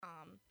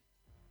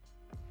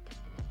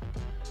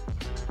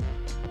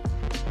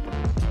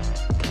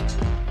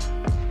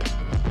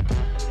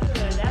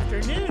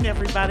afternoon,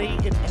 everybody.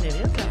 And it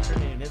is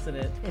afternoon, isn't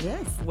it? It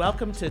is.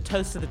 Welcome to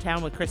Toast of the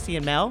Town with Christy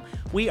and Mel.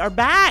 We are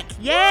back.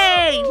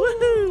 Yay!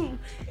 Woohoo!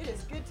 It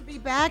is good to be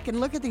back, and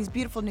look at these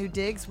beautiful new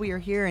digs. We are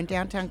here in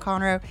downtown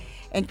Conroe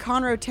and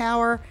Conroe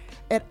Tower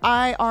at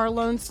IR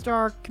Lone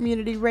Star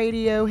Community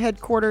Radio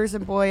headquarters,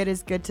 and boy, it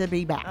is good to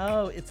be back.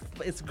 Oh,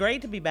 it's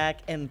great to be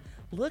back, and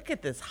look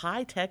at this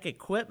high-tech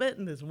equipment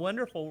in this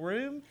wonderful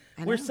room.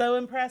 We're so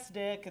impressed,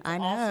 Dick. It's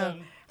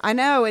awesome. I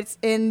know.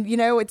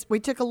 We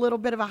took a little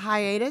bit of a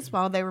hiatus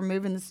while they were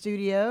moving the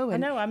studio.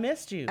 And I know. I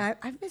missed you.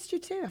 I've missed you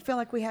too. I feel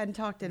like we hadn't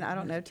talked in,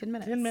 10 minutes.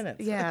 10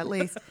 minutes. Yeah, at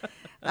least.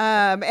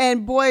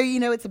 And boy,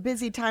 it's a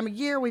busy time of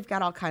year. We've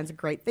got all kinds of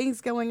great things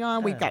going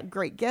on. We've got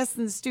great guests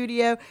in the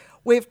studio.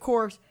 We, of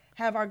course,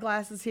 have our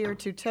glasses here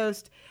to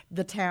toast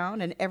the town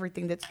and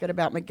everything that's good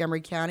about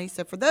Montgomery County.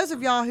 So for those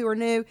of y'all who are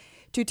new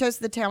to Toast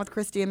the Town with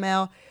Christy and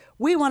Mel,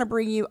 we want to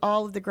bring you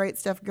all of the great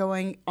stuff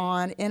going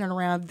on in and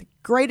around the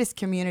greatest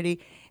community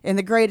in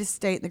the greatest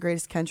state in the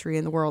greatest country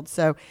in the world.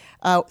 So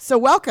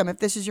welcome if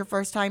this is your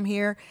first time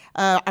here.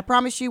 I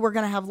promise you we're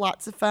going to have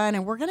lots of fun,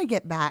 and we're going to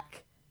get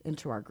back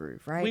into our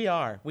groove, right? We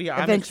are.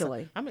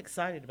 Eventually. I'm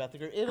excited about the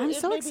groove. I'm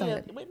so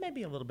excited. It may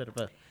be a little bit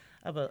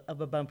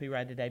of a bumpy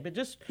ride today, but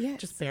just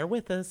bear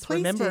with us.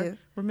 Please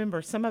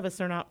Remember, some of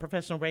us are not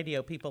professional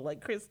radio people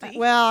like Christy.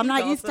 Well, I'm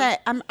not used to.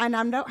 I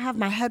don't have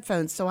my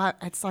headphones, so I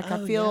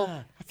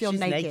feel She's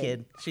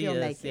naked. She feel is.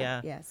 naked.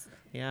 Yeah. Yes.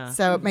 Yeah.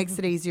 So it makes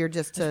it easier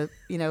just to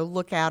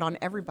look out on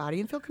everybody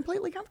and feel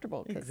completely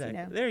comfortable.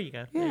 Exactly. There you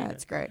go. Yeah,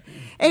 it's great.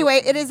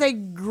 Anyway, it is a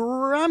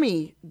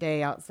grummy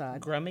day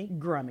outside.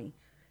 Grummy.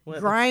 What?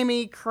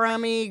 Grimy,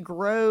 crummy,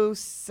 gross,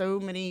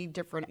 so many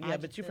different Yeah,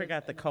 but you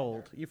forgot the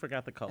cold.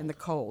 And the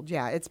cold,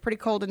 yeah. It's pretty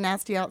cold and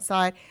nasty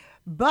outside,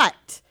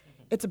 but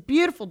it's a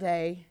beautiful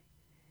day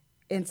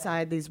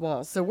inside these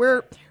walls. So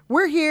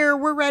we're here.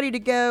 We're ready to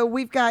go.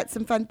 We've got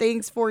some fun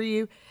things for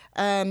you.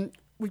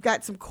 We've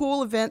got some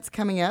cool events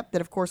coming up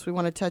that, of course, we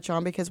want to touch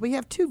on because we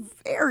have two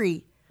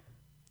very,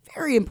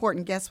 very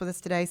important guests with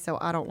us today, so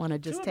I don't want to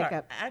just take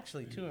up.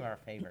 Actually, two of our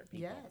favorite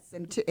people.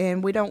 Yes,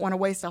 and we don't want to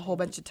waste a whole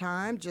bunch of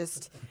time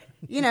just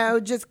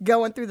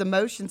going through the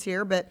motions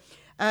here. But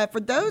for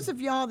those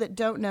of y'all that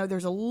don't know,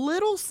 there's a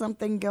little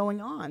something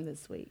going on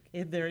this week.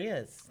 There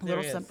is.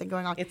 Something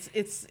going on. It's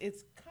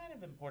kind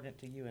of important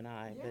to you and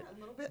I. Yeah, a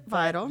little bit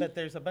vital. But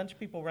there's a bunch of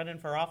people running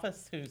for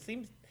office who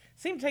seem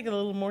to take it a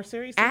little more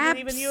seriously than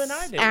even you and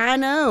I do. I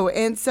know.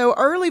 And so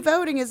early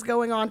voting is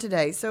going on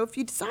today. So if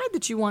you decide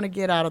that you want to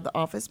get out of the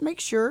office,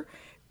 make sure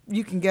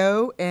you can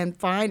go and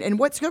find. And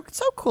what's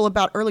so cool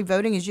about early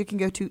voting is you can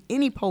go to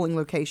any polling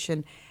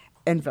location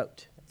and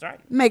vote. That's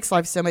right. Makes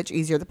life so much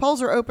easier. The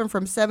polls are open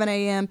from 7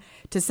 a.m.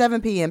 to 7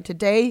 p.m.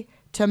 today,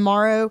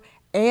 tomorrow,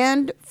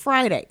 and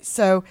Friday.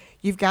 So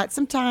you've got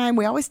some time.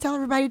 We always tell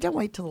everybody, don't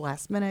wait till the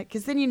last minute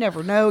because then you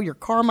never know. Your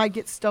car might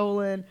get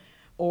stolen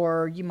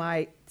or you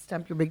might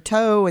stump your big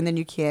toe and then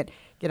you can't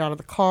get out of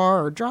the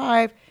car or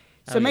drive.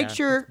 So make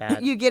sure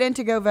you get in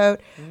to go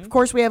vote. Mm-hmm. Of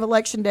course, we have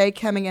Election Day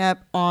coming up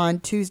on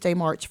Tuesday,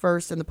 March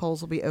 1st, and the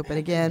polls will be open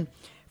again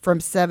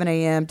from 7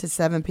 a.m. to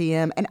 7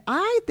 p.m. And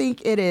I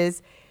think it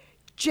is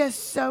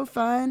just so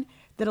fun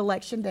that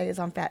Election Day is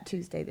on Fat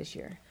Tuesday this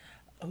year.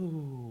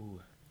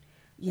 Ooh.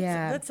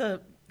 Yeah.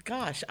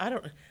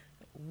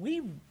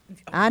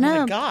 I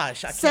know. My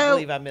gosh, I can't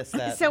believe I missed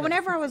that. So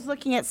whenever I was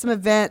looking at some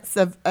events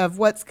of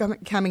what's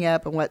coming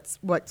up and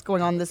what's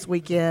going on this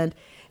weekend,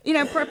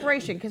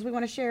 preparation, because we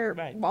want to share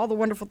all the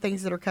wonderful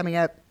things that are coming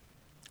up.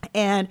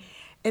 And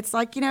it's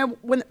like,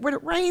 when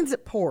it rains,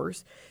 it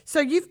pours. So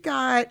you've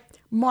got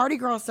Mardi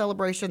Gras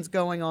celebrations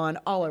going on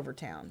all over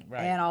town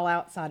and all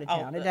outside of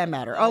town. It doesn't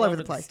matter. All over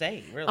the place.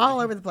 State, really. All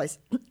over the place.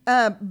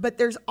 But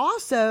there's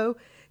also,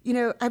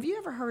 have you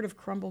ever heard of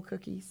Crumble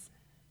Cookies?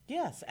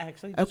 Yes,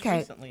 actually, just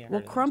recently I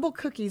heard Crumble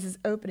Cookies is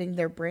opening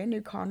their brand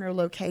new Conroe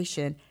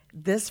location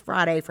this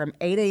Friday from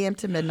 8 a.m.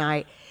 to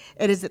midnight.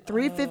 It is at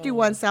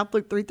 351 South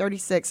Loop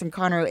 336 in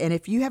Conroe. And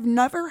if you have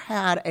never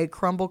had a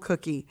Crumble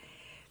Cookie,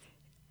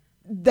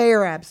 they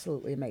are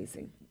absolutely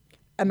amazing.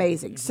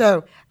 Amazing.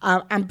 So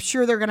I'm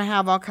sure they're going to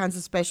have all kinds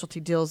of specialty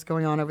deals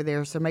going on over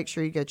there. So make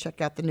sure you go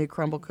check out the new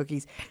Crumble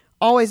Cookies.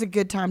 Always a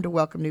good time to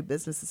welcome new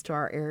businesses to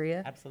our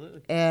area.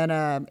 Absolutely.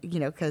 And,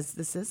 because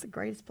this is the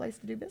greatest place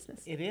to do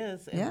business. It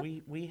is.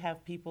 And we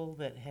have people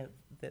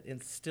that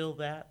instill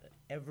that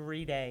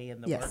every day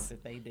in the work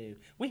that they do.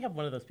 We have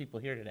one of those people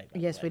here today.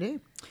 Yes, we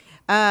do.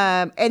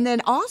 And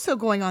then also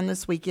going on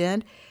this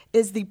weekend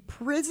is the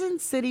Prison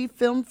City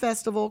Film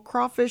Festival,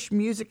 Crawfish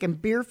Music and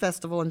Beer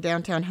Festival in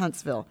downtown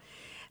Huntsville.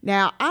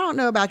 Now, I don't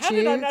know about you. How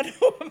did I not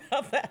know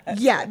about that?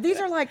 Yeah, these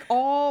are like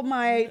all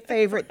my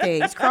favorite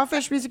things.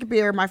 Crawfish Music and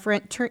Beer. My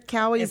friend Trent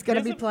Cowie is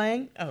going to be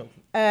playing. Oh.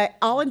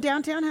 All in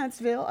downtown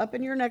Huntsville, up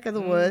in your neck of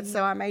the woods.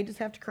 So I may just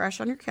have to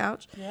crash on your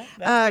couch.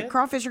 Yeah,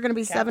 crawfish are going to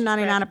be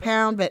 $7.99 a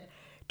pound, but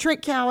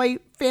Trent Cowie,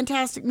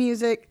 fantastic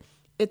music.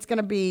 It's going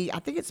to be, I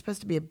think it's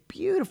supposed to be a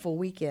beautiful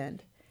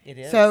weekend. It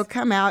is. So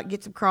come out,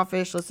 get some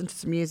crawfish, listen to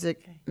some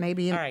music,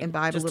 maybe imbibe a little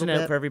bit. Just to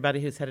know for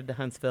everybody who's headed to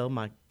Huntsville,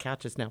 my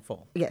couch is now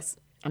full. Yes.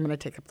 I'm going to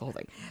take up the whole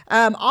thing.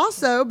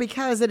 Also,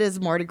 because it is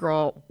Mardi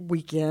Gras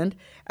weekend,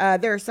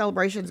 there are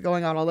celebrations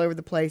going on all over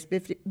the place.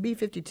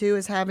 B-52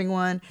 is having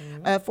one.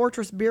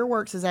 Fortress Beer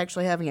Works is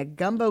actually having a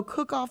gumbo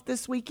cook-off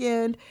this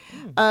weekend.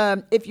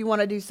 If you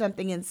want to do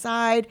something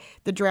inside,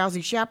 the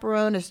Drowsy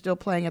Chaperone is still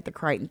playing at the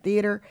Crichton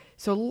Theater.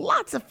 So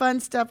lots of fun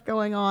stuff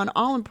going on,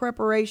 all in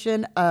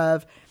preparation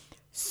of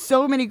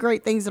so many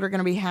great things that are going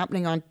to be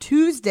happening on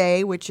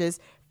Tuesday, which is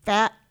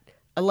Fat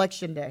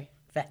Election Day.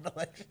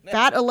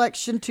 Fat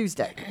Election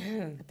Tuesday.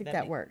 I think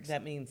that works.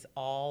 That means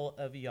all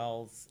of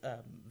y'all's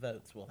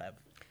votes will have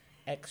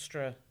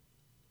extra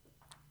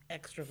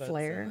votes.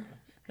 Flair?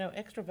 No,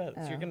 extra votes.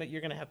 Oh.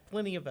 You're gonna have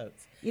plenty of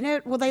votes. You know,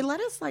 will they let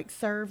us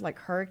serve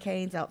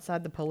hurricanes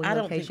outside the polling locations?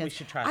 I don't think we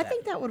should try that. I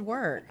think that would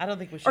work. I don't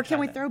think we should. Or can try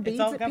we that. throw It's beads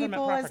all at government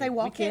people as property. they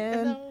walk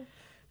in? No.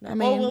 I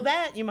mean,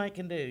 that you might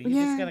can do. You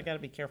Yeah. just gotta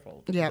be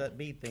careful. Yeah. That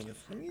bead thing is.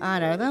 I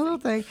know, that little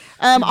thing.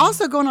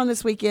 Also going on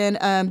this weekend,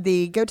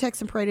 the Go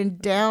Texan Parade in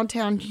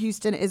downtown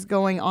Houston is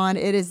going on.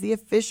 It is the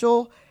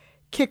official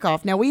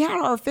kickoff. Now, we had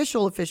our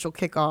official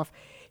kickoff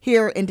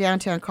here in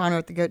downtown Conroe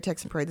at the Goat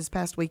Texan Parade this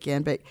past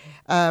weekend, but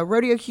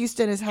Rodeo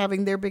Houston is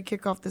having their big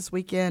kickoff this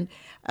weekend.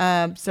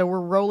 So we're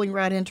rolling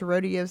right into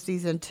Rodeo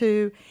Season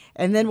 2,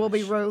 and then we'll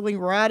be rolling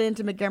right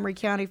into Montgomery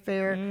County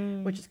Fair,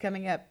 which is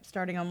coming up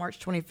starting on March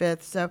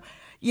 25th. So,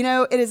 you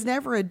know, it is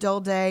never a dull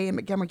day in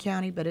Montgomery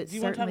County, but it's Do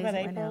you want to talk certainly about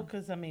isn't April? right now.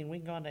 Because we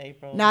can go into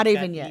April. Not We've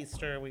even got yet.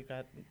 Easter. We've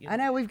got. I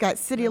know we've got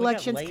city We got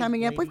elections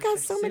coming up. We've got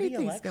ladies so for many city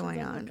things elections. going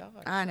Oh my on.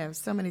 gosh. I know,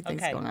 so many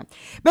things Okay. going on.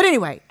 But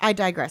anyway, I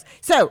digress.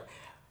 So,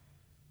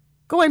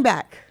 going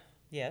back,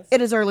 Yes.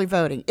 it is early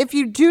voting. If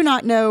you do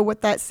not know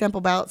what that sample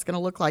ballot's going to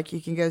look like,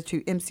 you can go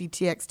to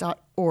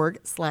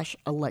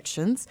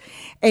mctx.org/elections,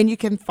 and you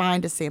can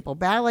find a sample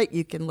ballot.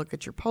 You can look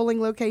at your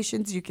polling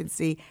locations. You can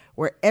see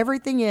where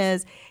everything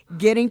is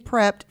getting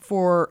prepped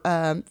for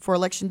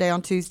Election Day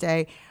on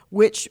Tuesday,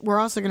 which we're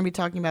also going to be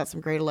talking about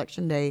some great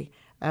Election Day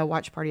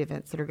watch party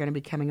events that are going to be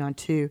coming on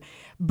too.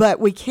 But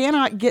we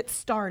cannot get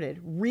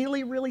started,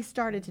 really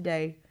started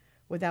today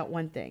without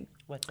one thing.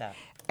 What's that?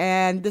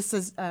 And this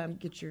is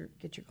get your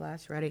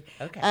glass ready.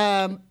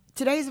 Okay.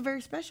 Today is a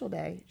very special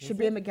day. Should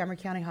be a Montgomery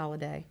County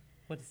holiday.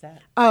 What is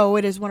that? Oh,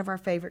 it is one of our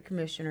favorite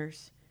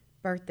commissioners'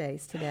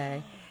 birthdays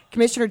today.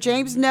 Commissioner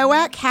James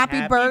Nowak,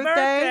 happy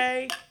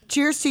birthday.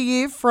 Cheers to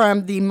you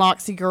from the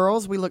Moxie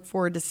Girls. We look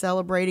forward to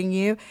celebrating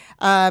you.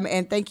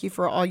 And thank you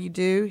for all you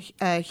do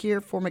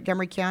here for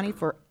Montgomery County,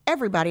 for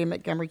everybody in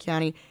Montgomery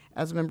County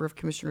as a member of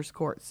Commissioner's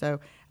Court. So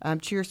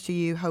cheers to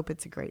you. Hope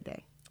it's a great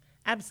day.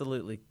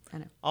 Absolutely. I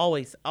know.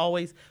 Always.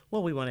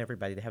 Well, we want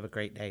everybody to have a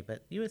great day,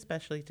 but you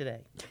especially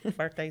today.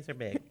 Birthdays are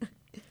big.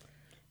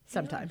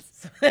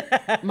 Sometimes.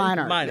 Mine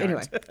aren't. Mine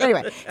aren't.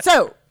 Anyway,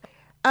 so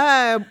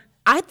I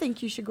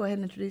think you should go ahead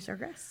and introduce our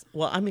guests.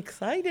 Well, I'm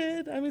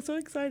excited. I'm so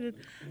excited.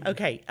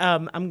 Okay,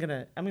 I'm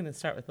gonna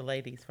start with the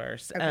ladies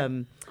first.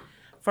 Okay.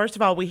 First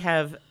of all, we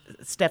have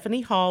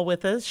Stephanie Hall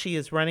with us. She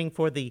is running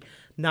for the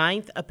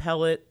 9th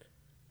Appellate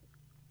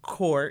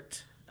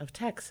Court of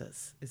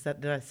Texas.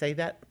 Did I say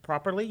that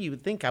properly? You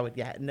would think I would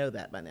know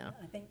that by now.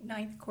 I think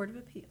Ninth Court of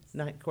Appeals.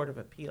 Ninth Court of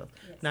Appeals.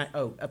 Yes.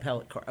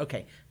 Appellate Court.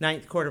 Okay,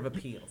 Ninth Court of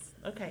Appeals.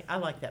 Okay, I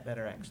like that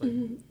better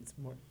actually. It's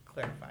more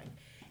clarifying.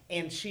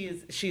 And she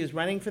is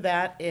running for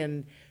that,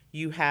 and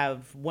you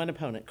have one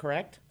opponent,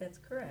 correct? That's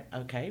correct.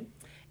 Okay.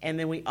 And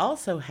then we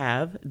also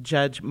have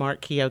Judge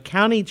Mark Keogh,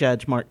 County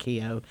Judge Mark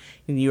Keogh,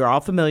 and you're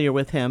all familiar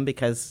with him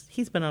because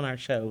he's been on our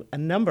show a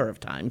number of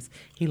times.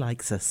 He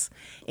likes us.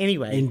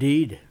 Anyway.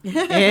 Indeed.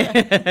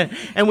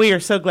 And we are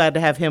so glad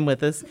to have him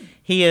with us.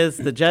 He is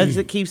the judge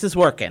that keeps us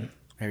working.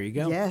 There you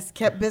go. Yes,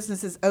 kept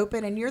businesses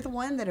open, and you're the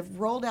one that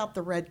have rolled out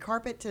the red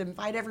carpet to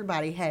invite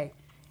everybody. Hey,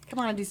 come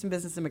on and do some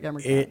business in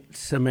Montgomery County.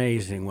 It's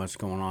amazing what's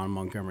going on in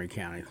Montgomery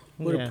County.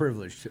 What Yeah. a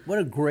privilege. What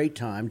a great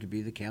time to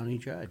be the county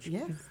judge.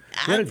 Yes.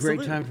 What a Absolutely.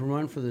 great time to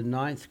run for the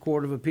 9th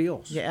Court of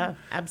Appeals. Yeah,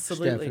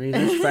 absolutely. Stephanie,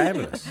 that's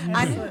fabulous.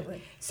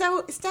 Absolutely.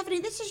 So, Stephanie,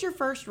 this is your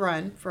first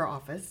run for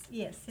office.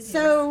 Yes, it is.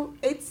 So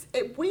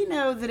we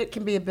know that it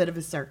can be a bit of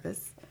a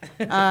circus,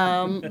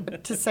 to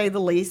say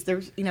the least.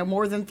 There's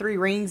more than 3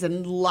 rings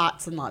and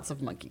lots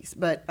of monkeys.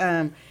 But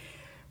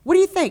what do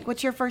you think?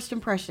 What's your first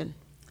impression?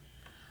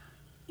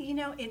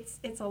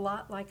 It's a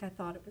lot like I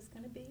thought it was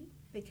going to be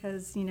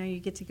because, you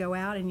get to go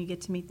out and you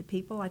get to meet the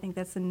people. I think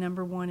that's the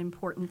number one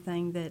important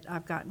thing that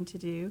I've gotten to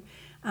do.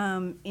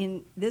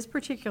 In this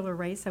particular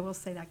race, I will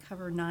say that I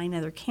cover 9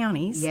 other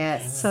counties.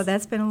 Yes. So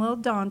that's been a little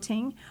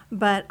daunting,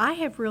 but I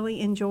have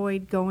really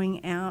enjoyed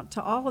going out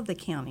to all of the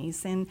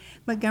counties. And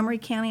Montgomery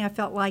County, I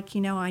felt like,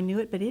 I knew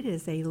it, but it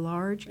is a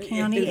large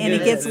county and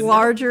it gets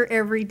larger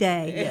every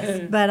day.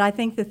 Yes. But I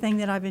think the thing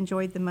that I've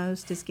enjoyed the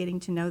most is getting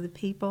to know the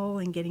people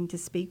and getting to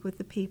speak with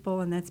the people,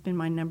 and that's been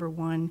my number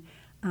one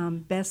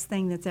best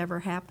thing that's ever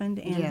happened.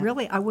 And Yeah.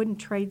 really, I wouldn't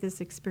trade this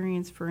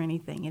experience for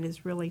anything. It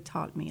has really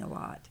taught me a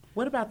lot.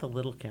 What about the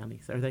little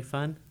counties? Are they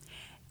fun?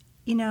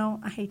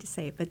 I hate to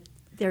say it, but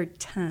They're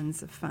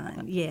tons of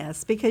fun,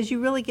 yes, because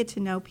you really get to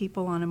know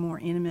people on a more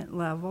intimate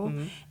level,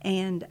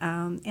 and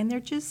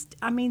they're just,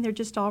 I mean, they're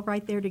just all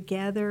right there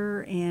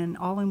together and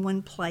all in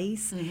one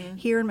place.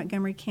 Here in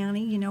Montgomery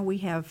County, you know, we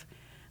have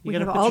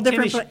gotta put all your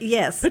different. tennis-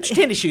 Yes, Put your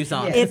tennis shoes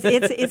on.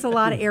 it's a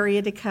lot of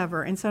area to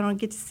cover, and so I don't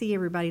get to see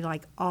everybody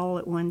like all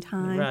at one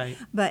time. Right.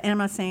 But and I'm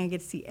not saying I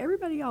get to see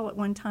everybody all at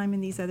one time in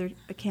these other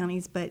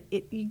counties, but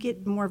you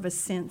get more of a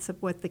sense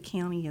of what the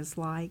county is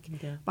like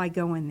by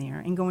going there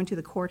and going to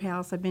the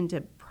courthouse. I've been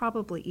to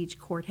probably each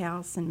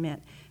courthouse and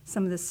met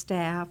some of the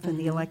staff and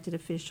the elected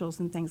officials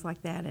and things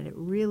like that, and it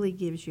really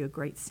gives you a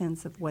great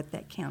sense of what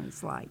that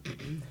county's like.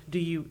 Do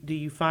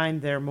you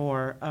find they're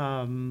more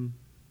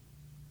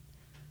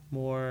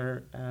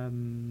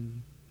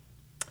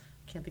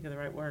can't think of the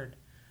right word.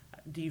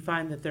 Do you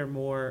find that they're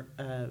more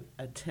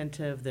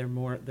attentive? They're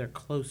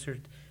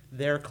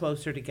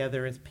closer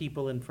together as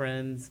people and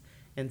friends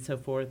and so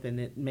forth, and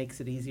it makes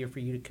it easier for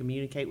you to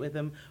communicate with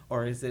them,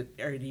 or do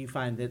you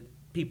find that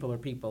people are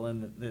people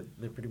and that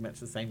they're pretty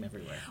much the same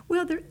everywhere?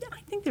 Well,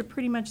 I think they're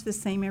pretty much the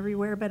same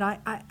everywhere, but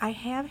I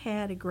have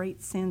had a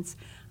great sense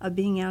of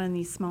being out in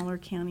these smaller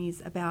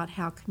counties about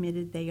how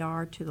committed they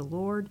are to the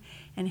Lord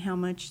and how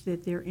much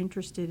that they're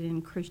interested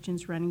in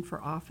Christians running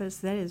for office.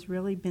 That has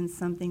really been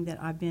something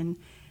that I've been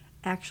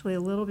actually a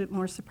little bit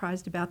more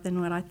surprised about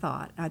than what I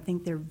thought. I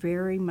think they're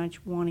very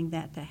much wanting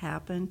that to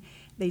happen.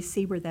 They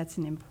see where that's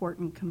an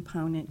important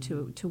component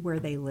to where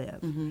they live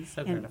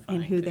So and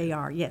gratifying, who too. they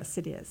are. Yes,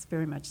 it is,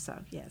 very much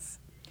so, yes.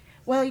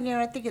 Well, you know,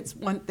 I think it's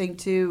one thing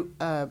too,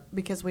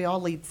 because we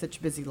all lead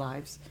such busy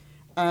lives.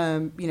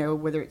 You know,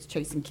 whether it's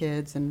chasing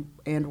kids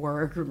and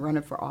work or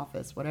running for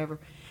office, whatever.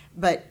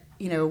 But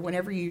you know,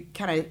 whenever you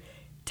kind of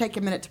take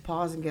a minute to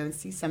pause and go and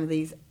see some of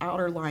these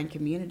outer line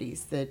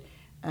communities that,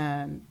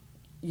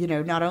 you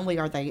know, not only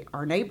are they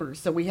our neighbors,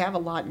 so we have a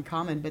lot in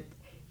common, but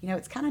you know,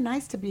 it's kind of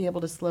nice to be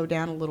able to slow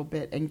down a little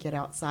bit and get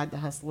outside the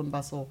hustle and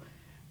bustle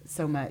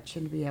so much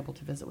and to be able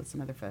to visit with some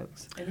other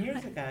folks. And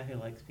here's a guy who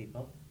likes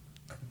people.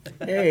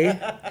 Hey,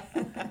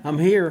 I'm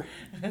here.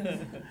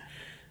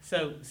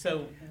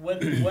 So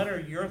what are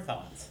your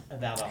thoughts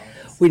about all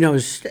this? We know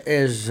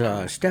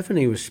as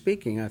Stephanie was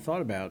speaking, I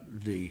thought about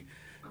the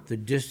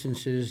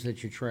distances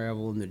that you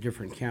travel in the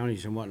different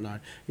counties and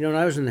whatnot. You know,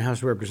 when I was in the House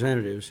of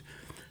Representatives,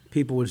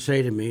 people would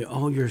say to me,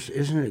 "Oh,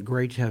 isn't it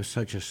great to have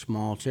such a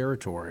small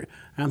territory?"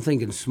 And I'm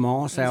thinking,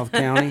 small South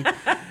County.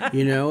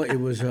 You know, it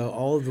was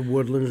all of the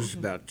Woodlands,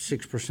 about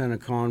 6% of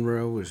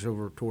Conroe was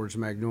over towards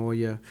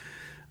Magnolia.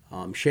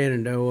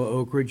 Shenandoah,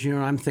 Oak Ridge, you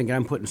know, I'm thinking,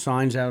 I'm putting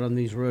signs out on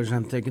these roads, and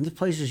I'm thinking, this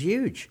place is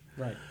huge.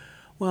 Right.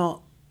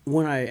 Well,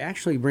 when I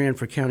actually ran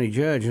for county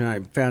judge and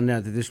I found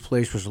out that this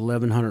place was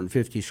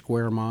 1,150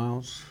 square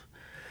miles,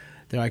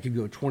 that I could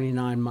go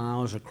 29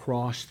 miles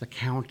across the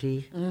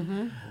county.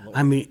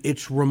 I mean,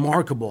 it's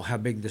remarkable how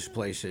big this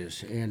place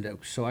is, and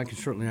so I can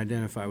certainly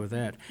identify with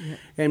that.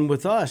 And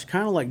with us, it's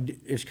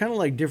kind of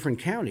like different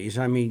counties.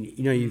 I mean,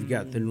 you know, you've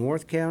got the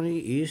North County,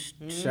 East,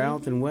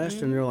 South, and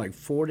West, and they're like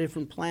 4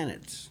 different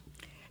planets.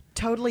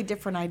 Totally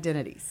different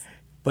identities.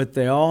 But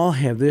they all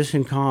have this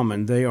in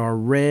common. They are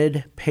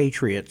red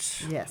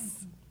patriots.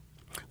 Yes.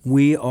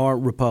 We are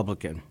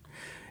Republican.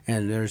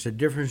 And there's a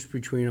difference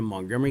between a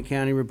Montgomery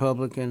County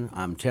Republican,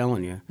 I'm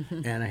telling you,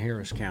 and a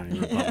Harris County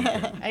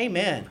Republican.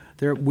 Amen.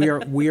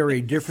 We are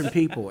a different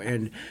people.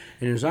 And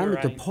as I'm You're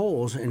at the right.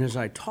 polls and as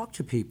I talk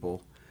to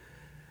people,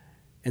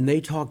 and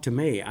they talk to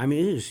me, I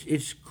mean,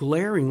 it's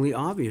glaringly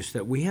obvious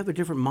that we have a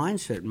different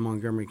mindset in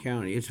Montgomery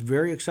County. It's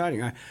very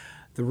exciting.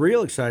 The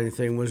real exciting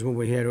thing was when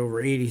we had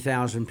over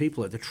 80,000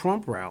 people at the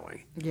Trump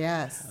rally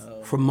Yes.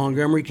 from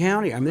Montgomery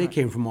County. I mean, they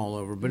came from all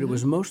over, but it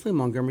was mostly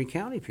Montgomery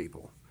County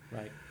people.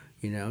 Right.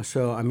 You know,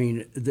 so I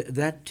mean,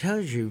 that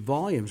tells you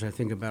volumes, I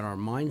think, about our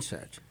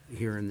mindset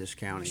here in this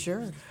county.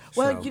 Sure.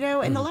 Well, So- you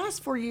know, in the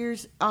last 4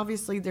 years,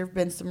 obviously there have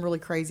been some really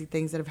crazy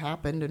things that have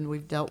happened, and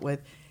we've dealt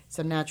with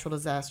some natural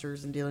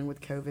disasters and dealing with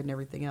COVID and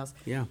everything else.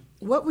 Yeah.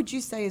 What would you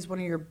say is one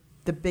of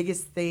the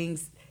biggest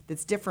things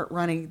that's different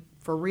running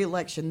for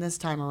re-election this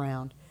time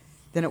around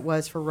than it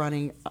was for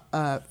running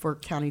for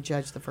county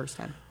judge the first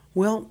time?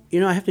 Well, you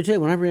know, I have to tell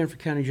you, when I ran for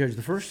county judge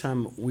the first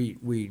time,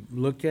 we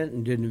looked at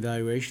and did an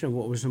evaluation of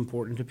what was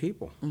important to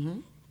people.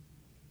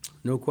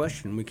 No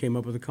question. We came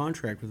up with a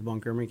contract with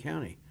Montgomery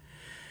County.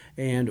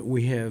 And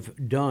we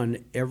have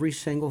done every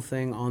single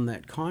thing on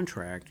that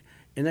contract,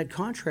 and that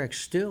contract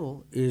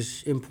still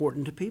is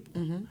important to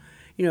people.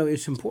 You know,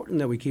 it's important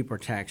that we keep our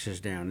taxes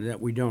down, and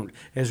that we don't,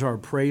 as our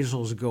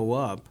appraisals go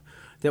up,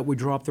 that we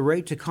drop the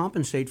rate to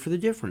compensate for the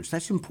difference.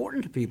 That's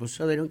important to people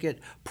so they don't get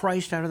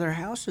priced out of their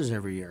houses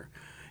every year.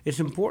 It's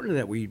important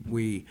that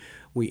we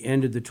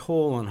ended the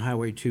toll on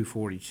Highway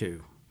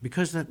 242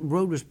 because that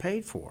road was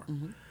paid for.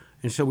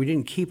 And so we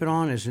didn't keep it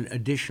on as an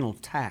additional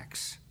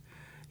tax.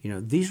 You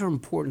know, these are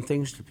important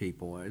things to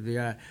people.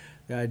 The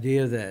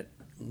idea that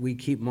we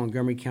keep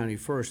Montgomery County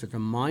first, that the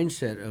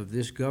mindset of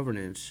this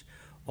governance,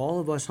 all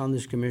of us on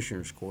this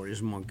commissioner's court,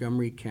 is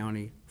Montgomery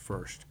County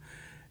first.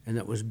 And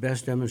that was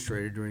best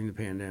demonstrated during the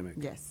pandemic.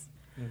 Yes.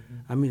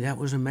 I mean, that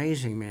was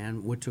amazing,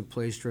 man, what took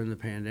place during the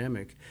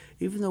pandemic.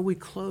 Even though we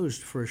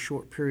closed for a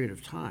short period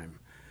of time,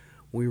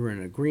 we were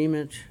in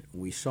agreement,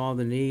 we saw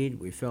the need,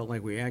 we felt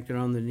like we acted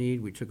on the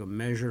need, we took a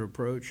measured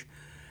approach.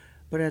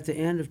 But at the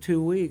end of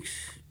 2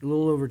 weeks, a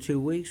little over 2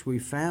 weeks, we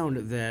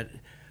found that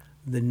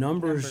the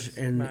numbers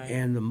and right.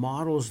 and the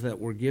models that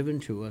were given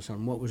to us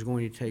on what was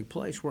going to take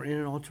place were in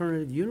an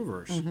alternative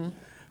universe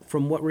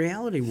from what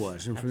reality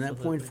was. And from that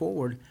point Absolutely.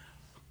 forward,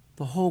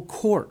 the whole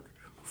court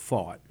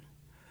fought.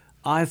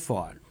 I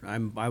fought.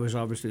 I was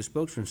obviously a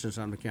spokesman since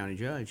I'm the county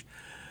judge.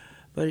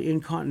 But in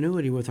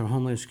continuity with our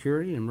Homeland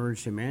Security and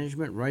emergency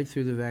management, right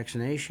through the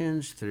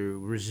vaccinations, through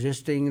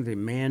resisting the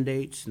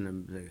mandates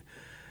and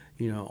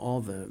all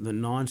the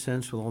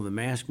nonsense with all the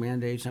mask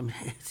mandates. I mean,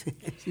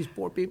 these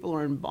poor people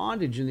are in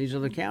bondage in these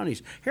other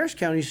counties. Harris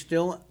County's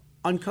still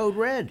on code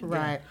red.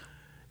 Right.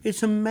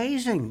 It's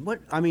amazing.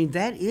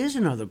 That is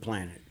another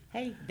planet.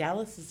 Hey,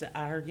 Dallas is,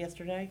 I heard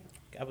yesterday,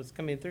 I was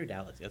coming through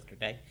Dallas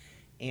yesterday,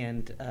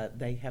 and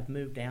they have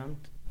moved down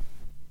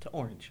to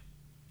orange.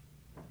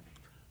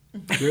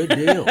 Good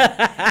deal.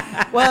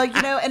 Well,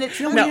 and it's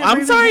No,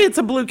 I'm sorry it's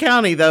a blue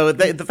county, though.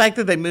 The fact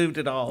that they moved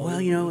it all.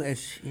 Well,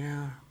 it's.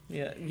 No.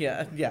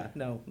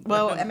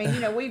 Well, I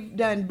mean, we've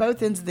done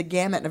both ends of the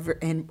gamut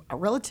in a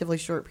relatively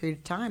short period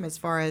of time as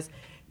far as,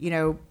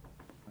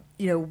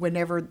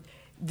 whenever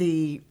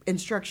the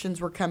instructions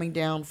were coming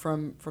down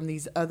from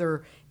these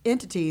other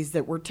entities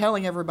that were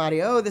telling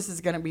everybody, oh, this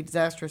is going to be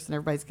disastrous and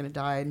everybody's going to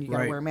die and you got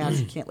to Right. wear a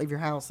mask, you can't leave your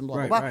house and blah,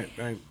 Right, blah, blah.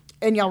 right.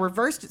 And y'all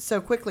reversed it so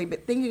quickly,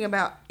 but thinking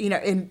about,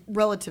 in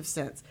relative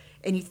sense,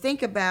 and you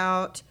think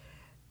about,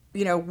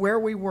 where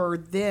we were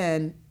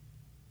then,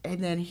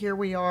 and then here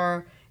we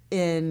are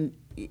in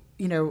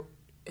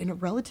a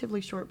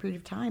relatively short period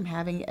of time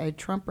having a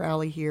Trump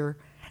rally here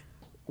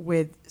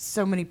with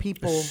so many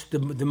people.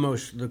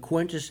 The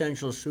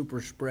quintessential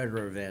super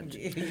spreader event.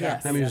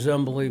 Yes. I mean, it's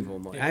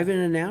unbelievable. I even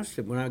announced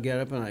it when I got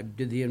up and I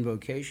did the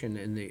invocation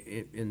in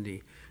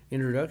the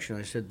introduction.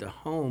 I said the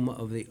home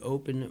of the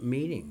open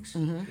meetings.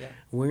 Yeah.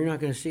 We're not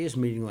going to see us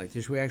meeting like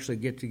this. We actually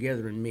get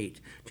together and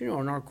meet. Do you know,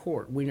 in our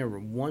court, we never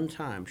one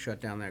time shut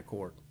down that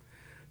court.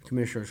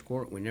 Commissioner's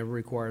Court, we never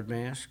required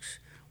masks.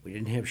 We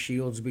didn't have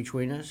shields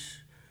between us.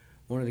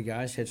 One of the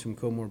guys had some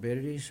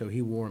comorbidities, so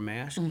he wore a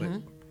mask,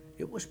 but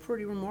it was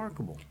pretty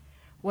remarkable.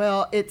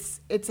 Well,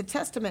 it's a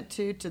testament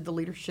to the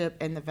leadership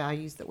and the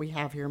values that we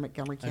have here in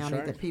Montgomery County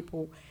right. that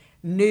people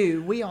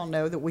knew. We all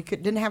know that we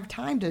didn't have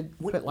time to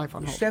put life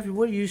on hold. Stephanie,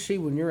 what do you see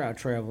when you're out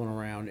traveling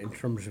around in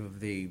terms of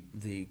the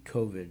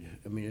COVID?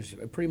 I mean, is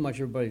pretty much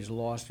everybody's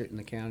lost it in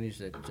the counties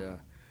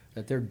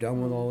that they're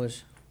done with all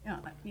this?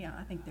 Yeah,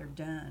 I think they're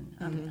done.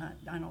 I mean,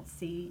 I don't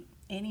see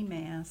any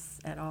masks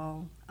at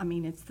all. I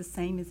mean, it's the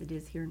same as it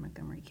is here in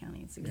Montgomery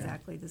County. It's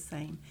exactly the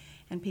same.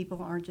 And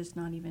people are just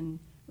not even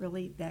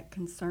really that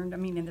concerned. I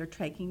mean, and they're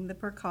taking the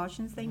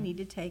precautions they need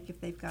to take if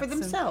they've got For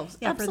themselves,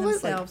 yeah, absolutely. for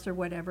themselves or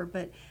whatever.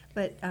 But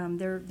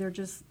they're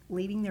just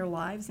leading their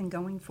lives and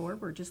going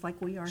forward, just like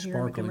we are here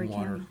in Montgomery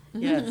Sparkling water.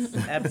 County.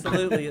 Yes,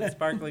 absolutely. It's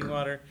sparkling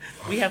water.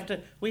 We have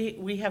to.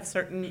 We have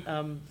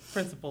certain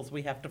principles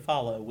we have to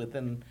follow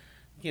within.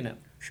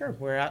 Sure.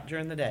 We're out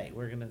during the day.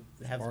 We're going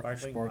to have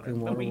sparkling sparkling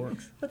water. water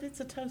works. But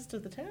it's a toast to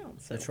the town.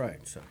 So. That's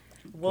right. So.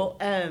 Well,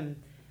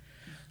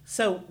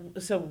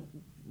 so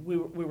we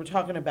were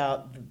talking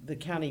about the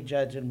county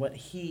judge and what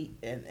he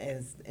and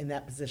as in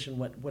that position,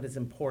 what is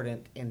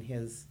important in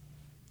his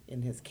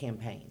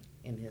campaign,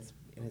 in his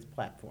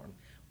platform.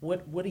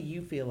 What do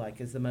you feel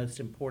like is the most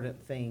important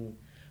thing,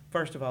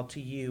 first of all, to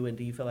you, and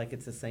do you feel like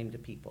it's the same to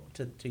people,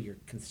 to your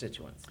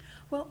constituents?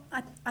 Well,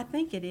 I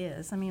think it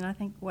is. I mean, I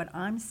think what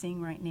I'm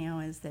seeing right now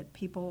is that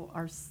people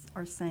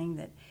are saying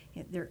that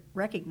they're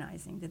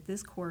recognizing that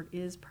this court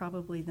is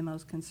probably the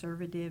most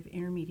conservative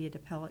intermediate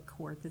appellate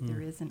court that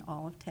there is in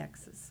all of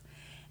Texas.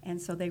 And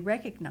so they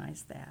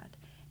recognize that.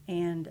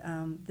 And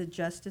the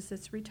justice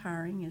that's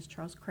retiring is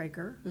Charles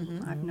Krager, who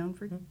I've known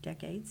for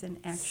decades, and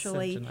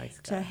actually Such a nice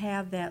guy. to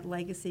have that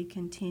legacy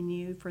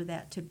continue, for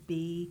that to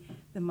be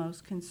the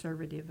most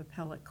conservative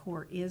appellate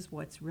court is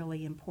what's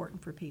really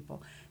important for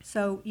people.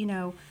 So,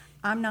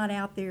 I'm not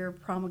out there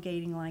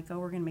promulgating like, oh,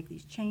 we're going to make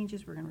these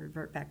changes, we're going to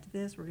revert back to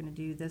this, we're going to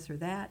do this or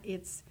that.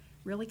 It's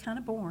really kind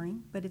of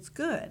boring, but it's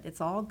good.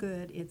 It's all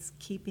good. It's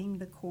keeping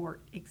the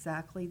court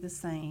exactly the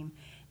same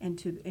and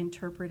to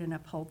interpret and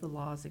uphold the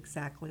laws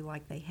exactly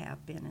like they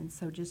have been. And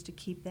so just to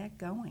keep that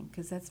going,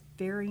 because that's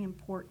very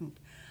important.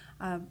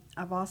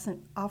 I've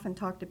often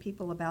talked to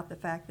people about the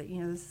fact that,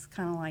 this is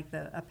kind of like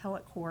the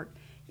appellate court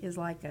is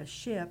like a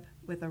ship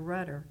with a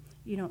rudder.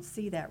 You don't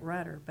see that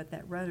rudder, but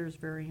that rudder is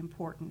very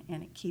important,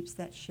 and it keeps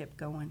that ship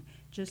going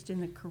just in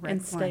the correct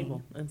And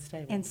stable. lane. And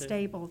stable.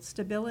 Stable.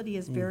 Stability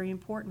is very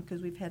important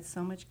because we've had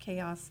so much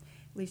chaos,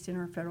 at least in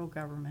our federal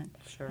government.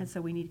 Sure. And so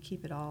we need to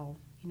keep it all,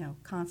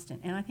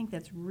 constant. And I think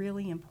that's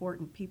really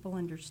important. People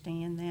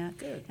understand that,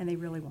 Good. and they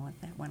really want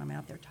that when I'm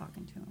out there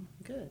talking to them.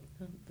 Good.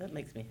 That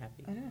makes me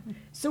happy.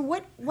 So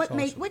what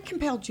awesome.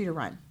 compelled you to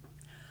run?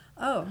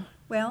 Oh,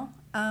 well,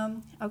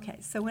 okay.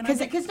 So when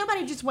Because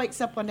nobody just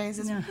wakes up one day and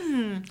says,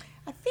 No.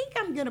 I think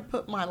I'm going to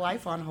put my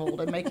life on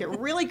hold and make it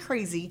really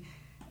crazy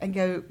and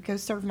go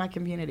serve my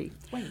community.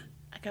 Wait,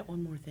 I got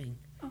one more thing.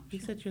 You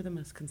said you're the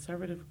most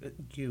conservative,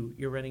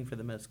 you're running for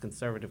the most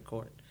conservative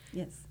court,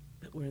 Yes.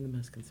 but we're in the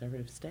most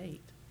conservative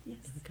state Yes.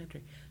 in the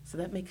country. So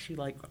that makes you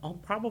like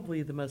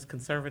probably the most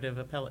conservative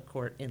appellate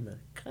court in the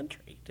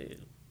country, too.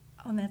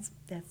 Oh, and that's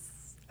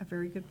a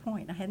very good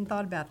point. I hadn't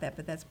thought about that,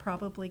 but that's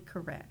probably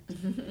correct.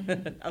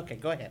 Okay,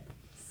 go ahead.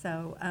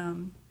 So,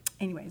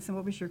 anyway, so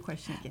what was your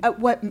question again?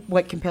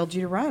 What compelled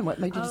you to run? What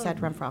made you decide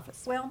to run for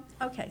office? Well,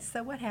 okay,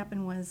 so what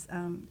happened was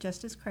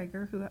Justice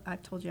Krager, who I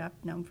told you I've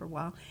known for a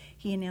while,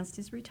 he announced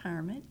his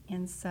retirement,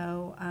 and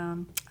so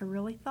I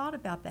really thought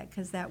about that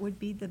because that would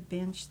be the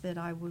bench that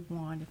I would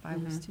want if I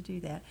was to do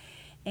that.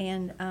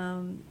 And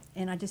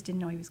I just didn't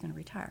know he was going to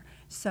retire.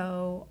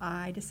 So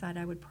I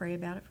decided I would pray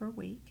about it for a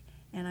week,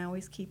 and I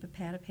always keep a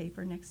pad of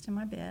paper next to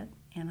my bed,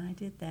 and I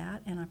did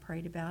that, and I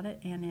prayed about it,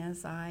 and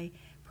as I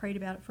prayed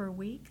about it for a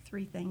week,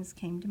 3 things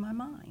came to my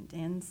mind.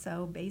 And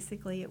so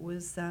basically it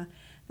was the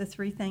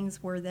 3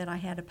 things were that I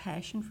had a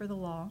passion for the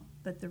law,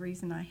 but the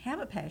reason I have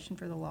a passion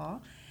for the law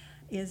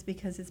is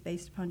because it's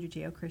based upon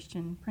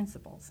Judeo-Christian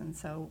principles. And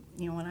so,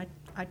 what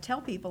I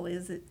tell people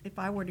is that if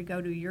I were to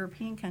go to a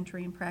European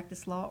country and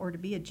practice law or to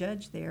be a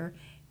judge there,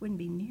 it wouldn't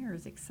be near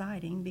as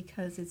exciting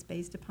because it's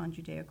based upon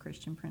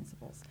Judeo-Christian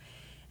principles.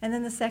 And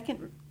then the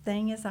second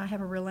thing is I have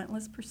a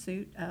relentless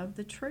pursuit of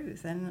the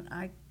truth. And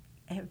I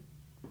have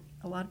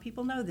a lot of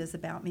people know this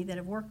about me that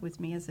have worked with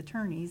me as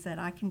attorneys, that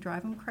I can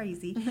drive them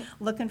crazy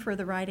looking for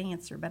the right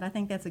answer. But I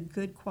think that's a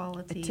good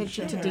quality.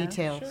 Attention to have.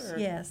 details. Sure.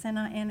 Yes, and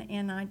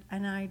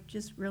I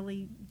just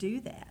really do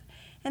that.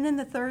 And then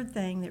the third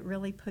thing that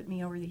really put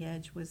me over the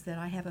edge was that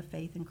I have a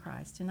faith in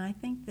Christ. And I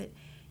think that,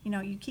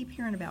 you keep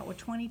hearing about,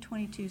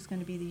 2022 is going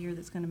to be the year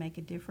that's going to make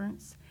a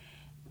difference.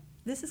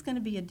 This is going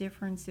to be a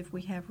difference if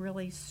we have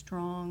really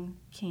strong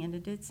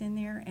candidates in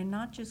there, and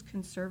not just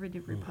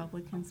conservative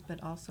Republicans,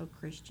 but also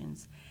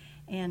Christians.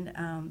 And,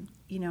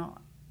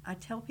 I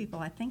tell people,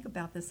 I think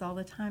about this all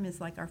the time,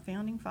 is like our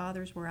founding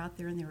fathers were out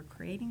there and they were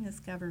creating this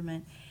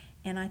government,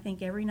 and I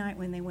think every night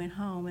when they went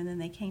home and then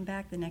they came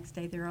back the next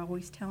day, they're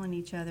always telling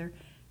each other,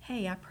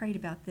 hey, I prayed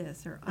about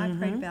this, or I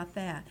prayed about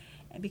that,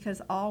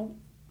 because all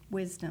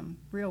wisdom,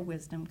 real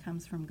wisdom,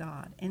 comes from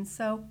God. And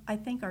so I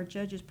think our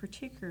judges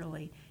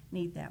particularly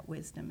need that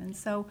wisdom. And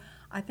so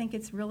I think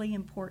it's really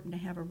important to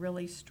have a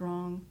really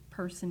strong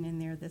person in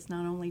there that's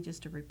not only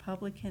just a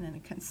Republican and a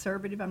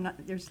conservative,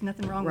 there's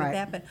nothing wrong Right. with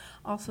that, but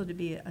also to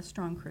be a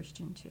strong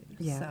Christian too.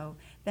 Yeah. So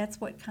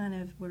that's what kind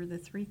of were the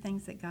 3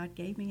 things that God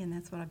gave me, and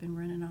that's what I've been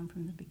running on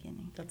from the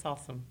beginning. That's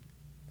awesome.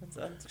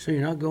 That's So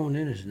you're not going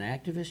in as an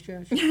activist,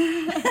 Judge?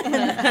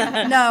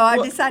 No,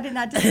 I've decided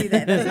not to do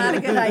that. That's not a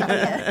good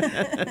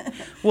idea.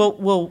 Well,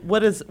 what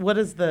does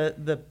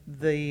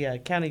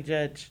the county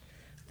judge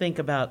think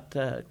about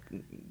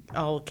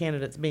all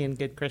candidates being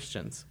good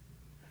Christians?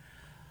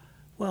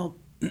 Well,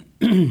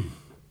 the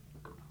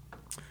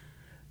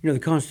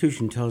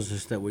Constitution tells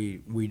us that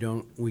we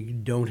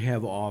don't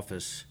have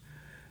office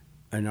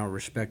in our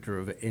respecter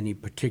of any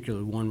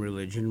particular one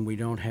religion. We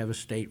don't have a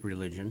state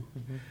religion.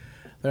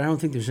 But I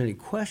don't think there's any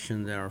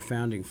question that our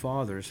founding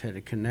fathers had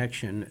a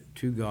connection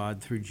to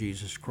God through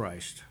Jesus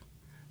Christ.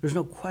 There's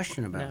no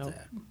question about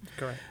that.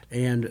 Correct.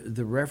 And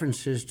the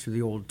references to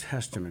the Old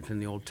Testament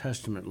and the Old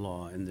Testament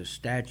law and the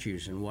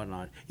statutes and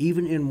whatnot,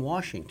 even in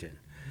Washington,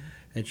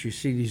 that you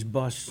see these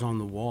busts on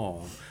the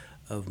wall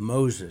of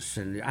Moses.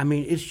 And I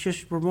mean, it's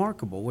just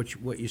remarkable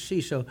what you see.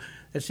 So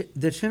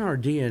that's in our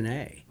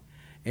DNA.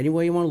 Any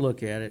way you want to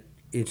look at it,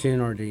 it's in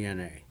our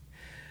DNA.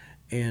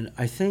 And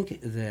I think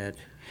that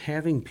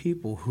having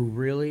people who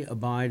really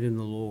abide in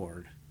the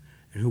Lord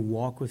and who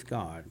walk with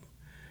God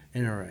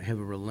and have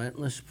a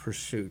relentless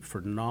pursuit for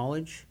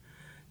knowledge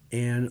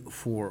and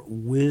for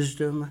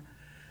wisdom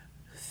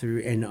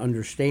through and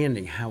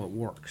understanding how it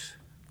works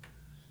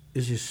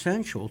is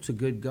essential to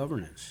good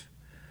governance.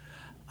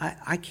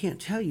 I can't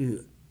tell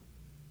you,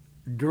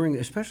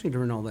 especially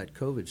during all that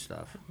COVID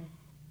stuff,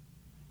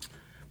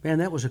 man,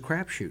 that was a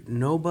crapshoot.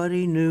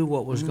 Nobody knew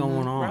what was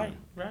going on.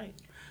 Right.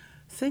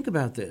 Think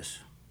about this.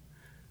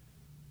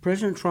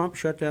 President Trump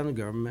shut down the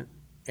government.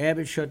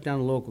 Abbott shut down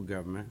the local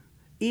government.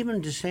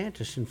 Even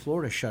DeSantis in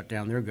Florida shut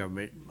down their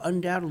government,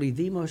 undoubtedly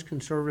the most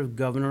conservative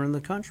governor in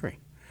the country.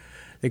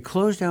 They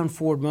closed down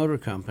Ford Motor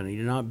Company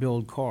to not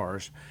build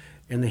cars,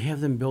 and they have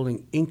them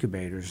building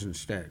incubators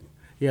instead.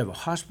 You have a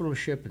hospital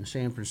ship in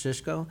San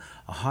Francisco,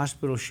 a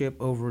hospital ship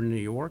over in New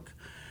York,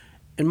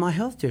 and my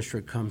health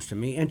district comes to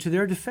me, and to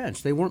their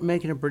defense, they weren't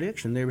making a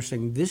prediction. They were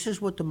saying, this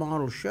is what the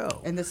models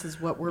show. And this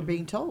is what we're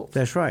being told.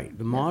 That's right.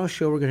 The models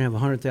show we're going to have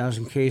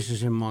 100,000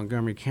 cases in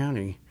Montgomery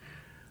County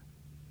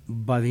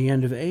by the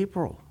end of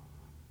April.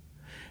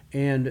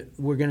 And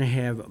we're going to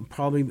have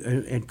probably,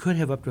 and could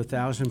have up to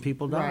 1,000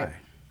 people die. Right.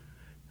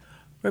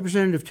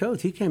 Representative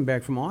Toth, he came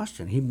back from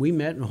Austin. We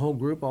met in a whole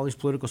group, all these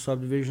political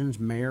subdivisions,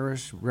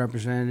 mayors,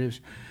 representatives,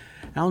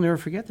 I'll never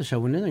forget this. I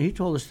went in there. He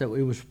told us that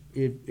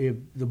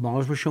the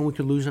models were showing we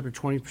could lose up to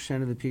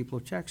 20% of the people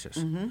of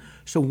Texas.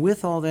 So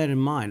with all that in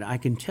mind, I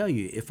can tell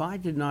you, if I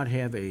did not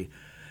have a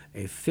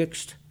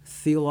fixed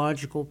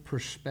theological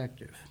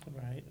perspective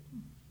Right.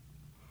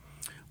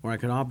 where I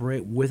could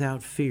operate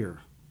without fear,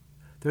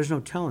 there's no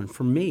telling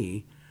for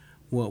me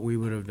what we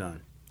would have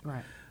done.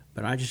 Right.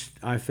 But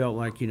I felt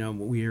like,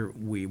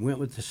 we went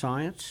with the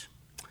science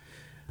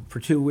for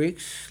 2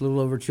 weeks, a little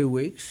over 2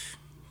 weeks,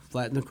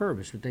 flatten the curve.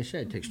 That's what they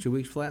said. It takes 2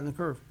 weeks to flatten the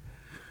curve.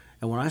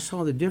 And when I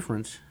saw the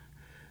difference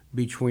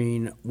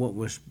between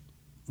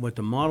what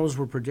the models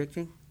were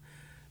predicting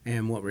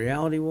and what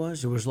reality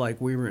was, it was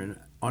like we were in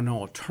an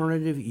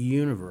alternative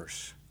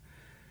universe.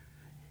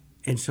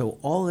 And so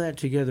all that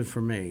together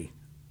for me,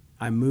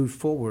 I moved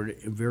forward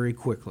very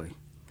quickly.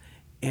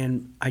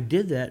 And I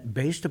did that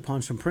based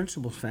upon some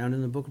principles found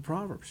in the book of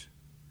Proverbs.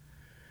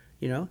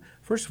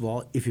 First of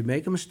all, if you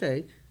make a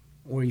mistake,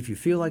 or if you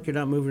feel like you're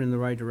not moving in the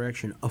right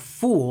direction, a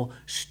fool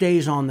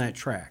stays on that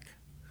track.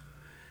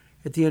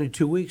 At the end of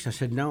 2 weeks, I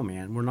said, no,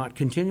 man, we're not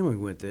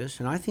continuing with this.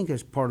 And I think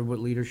that's part of what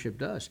leadership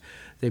does.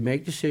 They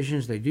make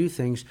decisions, they do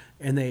things,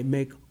 and they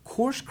make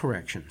course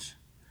corrections.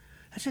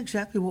 That's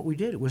exactly what we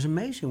did. It was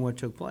amazing what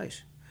took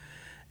place.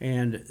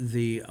 And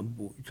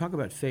talk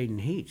about fade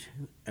and heat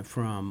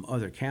from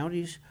other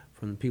counties,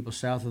 from the people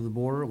south of the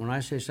border. When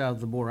I say south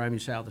of the border, I mean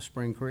south of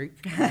Spring Creek,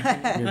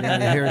 down in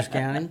Harris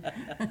County.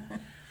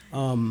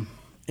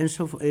 And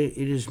so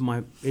it is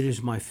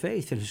my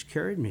faith that has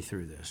carried me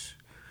through this,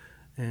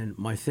 and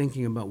my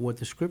thinking about what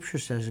the Scripture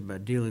says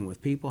about dealing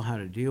with people, how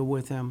to deal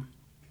with them,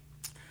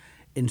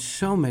 in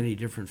so many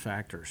different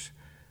factors,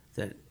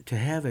 that to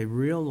have a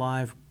real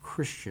live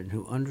Christian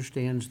who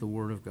understands the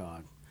Word of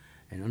God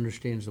and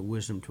understands the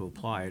wisdom to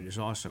apply it is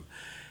awesome.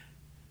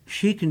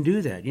 She can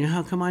do that. You know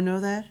how come I know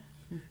that?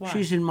 Why?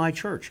 She's in my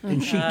church,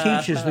 and she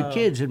teaches the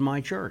kids in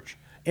my church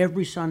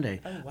every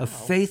Sunday. Oh, wow. A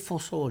faithful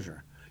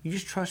soldier. You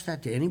just trust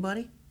that to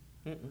anybody?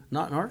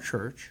 Not in our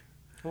church.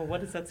 Well,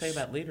 what does that say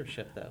about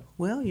leadership, though?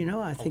 Well,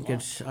 I think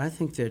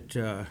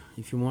that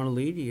if you want to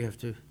lead, you have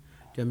to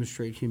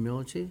demonstrate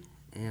humility,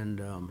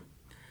 and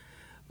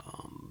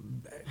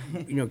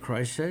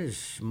Christ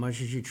says, as much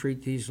as you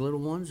treat these little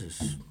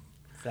ones,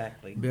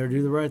 Exactly. you better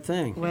do the right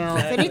thing. Well,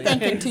 if anything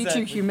can teach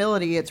you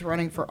humility, it's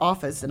running for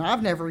office. And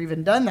I've never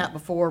even done that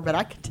before, but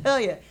I can tell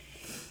you,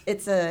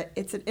 it's an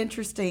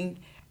interesting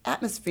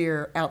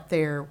atmosphere out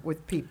there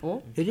with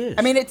people. It is.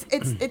 I mean, it's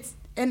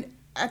and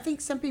I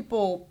think some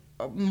people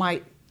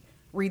might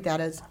read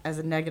that as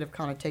a negative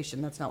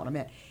connotation. That's not what I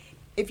meant.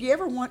 If you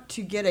ever want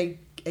to get an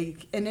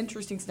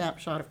interesting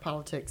snapshot of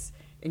politics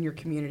in your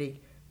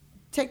community,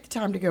 take the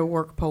time to go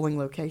work a polling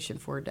location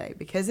for a day,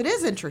 because it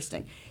is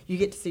interesting. You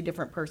get to see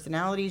different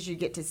personalities. You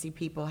get to see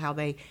people, how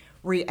they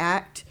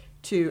react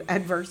to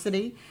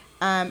adversity,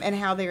 and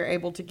how they are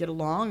able to get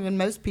along. And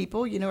most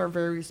people, are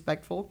very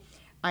respectful.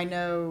 I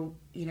know,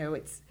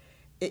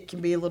 it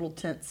can be a little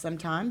tense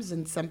sometimes,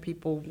 and some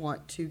people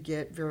want to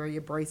get very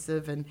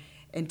abrasive and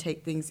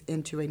take things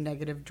into a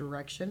negative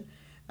direction.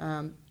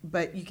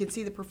 But you can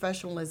see the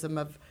professionalism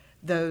of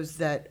those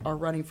that are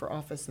running for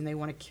office, and they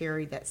want to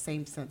carry that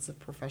same sense of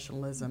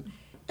professionalism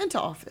into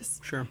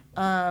office. Sure.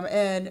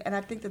 And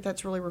I think that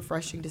that's really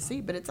refreshing to see.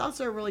 But it's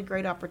also a really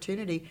great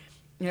opportunity,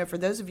 for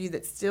those of you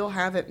that still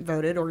haven't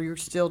voted, or you're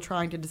still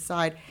trying to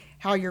decide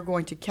how you're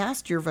going to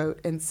cast your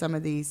vote in some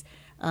of these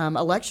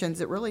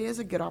elections. It really is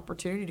a good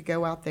opportunity to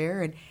go out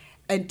there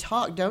and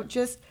talk. Don't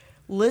just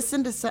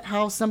listen to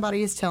how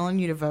somebody is telling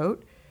you to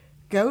vote.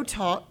 Go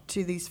talk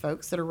to these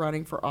folks that are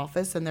running for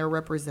office and their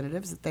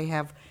representatives that they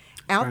have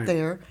out Right.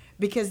 there,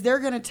 because they're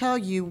going to tell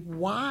you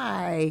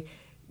why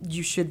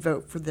you should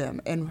vote for them,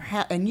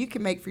 and you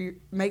can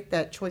make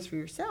that choice for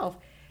yourself,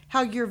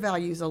 how your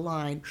values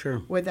align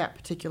Sure. with that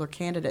particular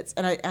candidates.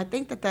 And I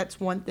think that that's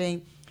one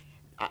thing.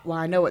 Well,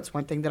 I know it's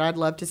one thing that I'd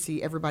love to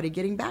see everybody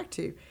getting back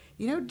to.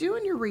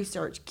 Doing your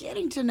research,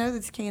 getting to know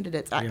these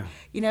candidates.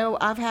 Yeah.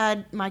 I've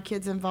had my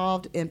kids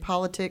involved in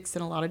politics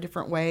in a lot of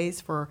different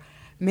ways for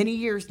many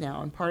years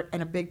now,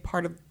 and a big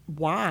part of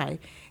why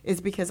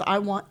is because I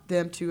want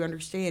them to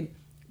understand,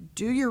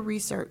 do your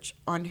research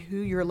on who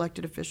your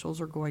elected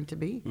officials are going to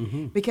be,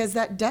 because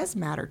that does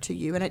matter to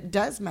you, and it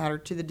does matter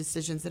to the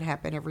decisions that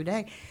happen every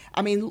day.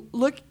 I mean,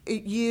 look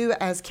at you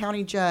as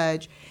county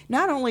judge,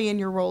 not only in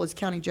your role as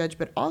county judge,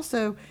 but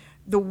also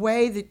the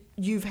way that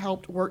you've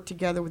helped work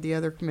together with the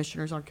other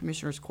commissioners on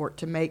Commissioners Court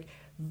to make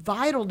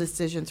vital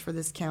decisions for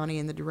this county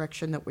in the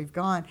direction that we've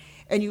gone.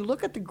 And you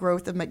look at the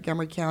growth of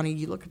Montgomery County,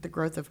 you look at the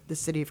growth of the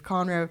city of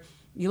Conroe,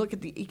 you look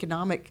at the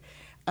economic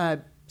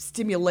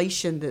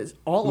stimulation that's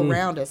all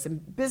around us,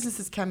 and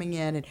businesses coming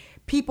in and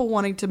people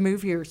wanting to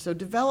move here, so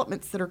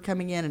developments that are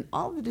coming in and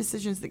all the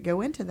decisions that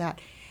go into that.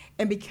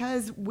 And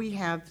because we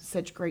have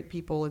such great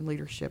people in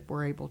leadership,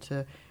 we're able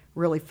to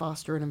really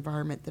foster an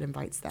environment that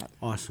invites that.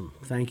 Awesome.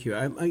 Thank you.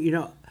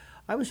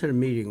 I was at a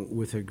meeting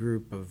with a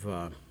group of,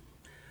 it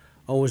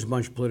was a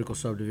bunch of political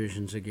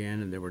subdivisions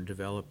again, and there were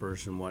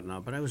developers and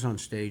whatnot, but I was on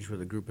stage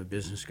with a group of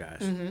business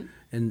guys.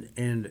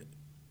 And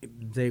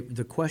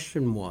the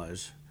question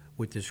was,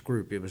 with this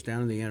group. It was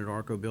down in the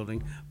Anadarko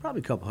building,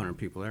 probably a couple hundred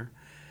people there.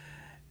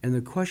 And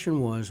the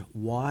question was,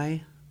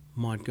 why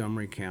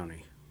Montgomery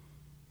County?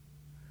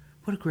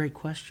 What a great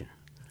question.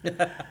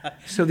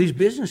 So these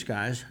business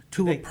guys,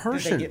 to a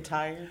person, Did they get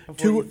tired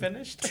before you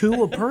finished?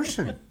 to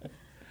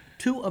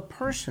a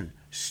person,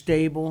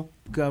 stable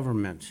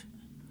government,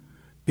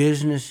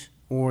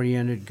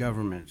 business-oriented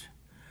government.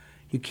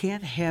 You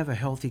can't have a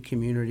healthy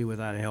community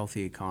without a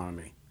healthy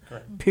economy.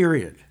 Correct.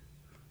 Period.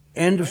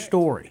 End of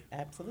story.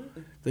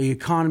 Absolutely. The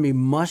economy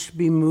must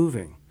be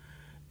moving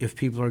if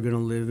people are going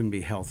to live and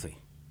be healthy.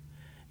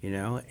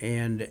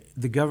 And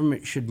the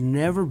government should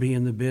never be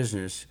in the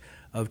business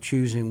of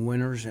choosing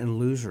winners and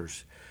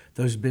losers,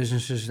 those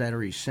businesses that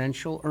are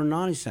essential or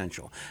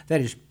non-essential.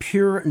 That is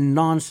pure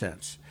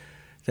nonsense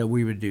that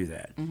we would do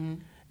that. Mm-hmm.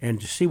 And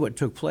to see what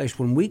took place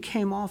when we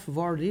came off of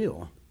our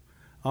deal,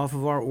 off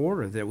of our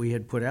order that we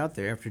had put out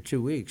there after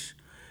 2 weeks,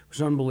 it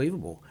was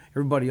unbelievable.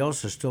 Everybody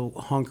else is still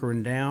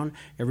hunkering down.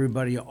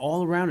 Everybody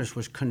all around us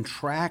was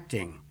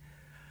contracting.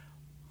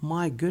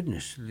 My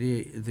goodness,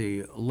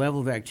 the level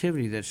of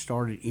activity that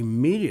started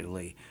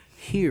immediately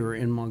here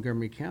in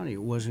Montgomery County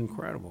was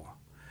incredible.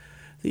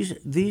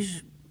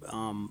 These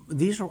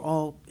are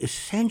all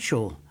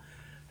essential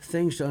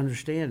things to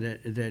understand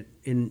that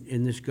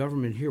in this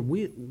government here,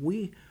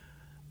 we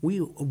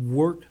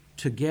work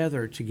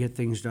together to get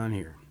things done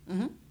here.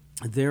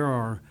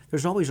 Mm-hmm.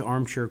 There's always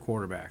armchair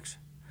quarterbacks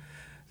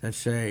that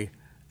say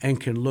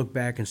and can look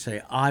back and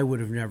say, I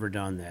would have never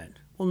done that.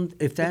 Well,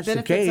 if that's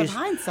the case, benefits of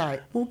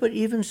hindsight. Well, but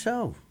even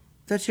so,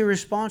 that's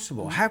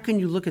irresponsible. How can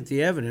you look at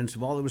the evidence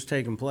of all that was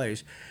taking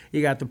place?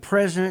 You got the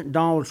President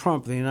Donald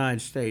Trump of the United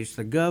States,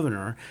 the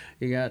governor.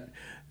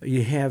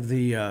 You have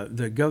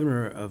the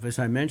governor of, as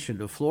I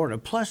mentioned, of Florida,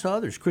 plus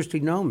others,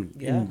 Kristi Noem.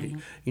 Yeah.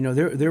 And,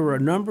 there were a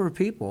number of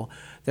people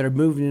that are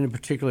moving in a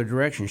particular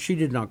direction. She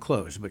did not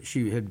close, but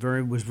she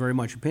was very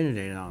much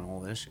opinionated on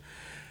all this.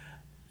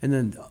 And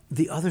then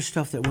the other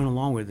stuff that went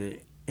along with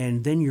it.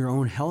 And then your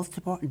own health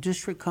department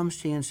district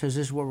comes to you and says,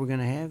 this is what we're going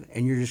to have,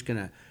 and you're just going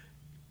to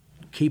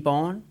keep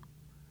on?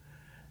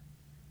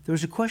 There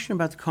was a question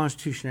about the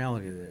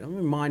constitutionality of it. Let me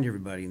remind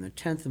everybody, in the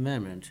 10th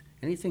Amendment,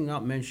 anything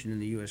not mentioned in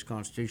the U.S.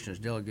 Constitution is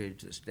delegated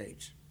to the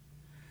states.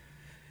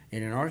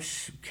 And in our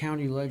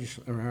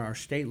our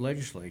state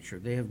legislature,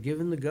 they have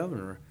given the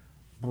governor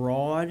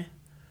broad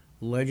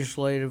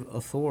legislative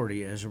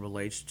authority as it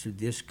relates to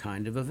this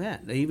kind of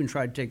event. They even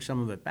tried to take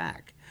some of it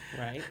back.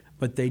 Right.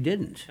 But they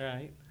didn't.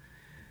 Right.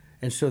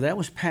 And so that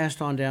was passed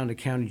on down to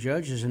county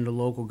judges and to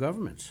local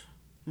governments.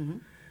 Mm-hmm.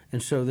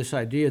 And so this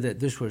idea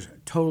that this was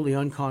totally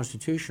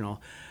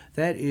unconstitutional,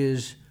 that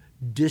is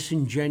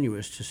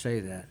disingenuous to say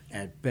that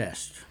at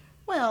best.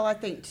 Well, I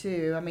think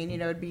too. I mean,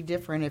 it'd be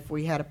different if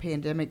we had a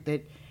pandemic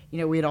that,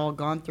 we had all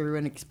gone through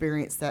and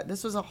experienced that.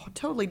 This was a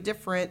totally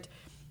different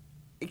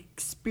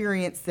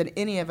experience than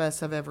any of us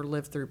have ever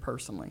lived through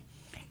personally.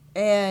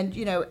 And,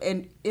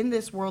 and in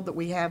this world that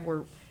we have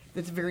where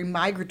that's very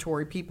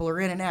migratory, people are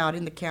in and out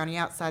in the county,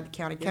 outside the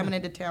county, coming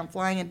into town,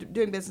 flying into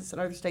doing business in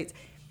other states.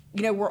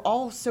 We're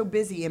all so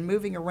busy and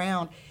moving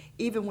around,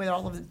 even with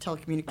all of the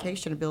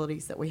telecommunication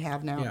abilities that we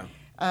have now.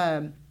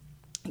 Yeah.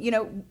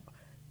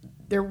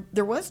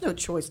 There was no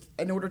choice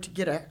in order to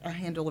get a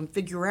handle and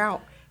figure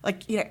out,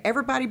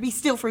 everybody be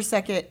still for a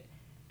second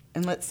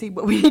and let's see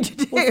what we need to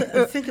do.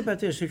 Well, think about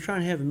this. They're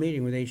trying to have a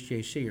meeting with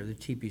HJC or the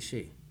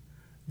TPC.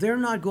 They're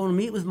not going to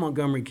meet with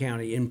Montgomery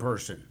County in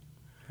person.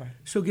 Right.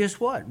 So guess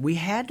what? We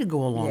had to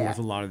go along with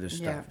a lot of this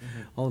stuff.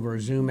 Mm-hmm. All of our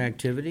Zoom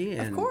activity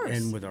and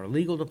with our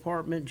legal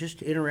department,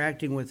 just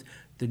interacting with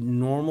the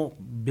normal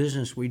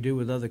business we do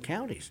with other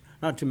counties,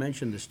 not to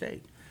mention the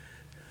state.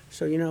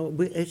 So,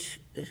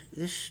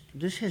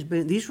 this has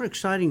been, these were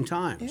exciting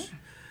times.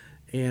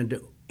 Yeah.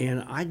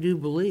 And I do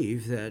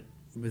believe that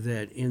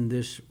in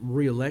this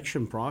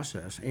re-election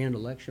process and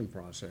election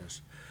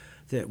process,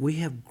 that we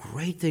have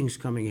great things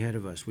coming ahead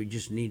of us. We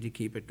just need to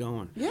keep it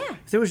going. Yeah.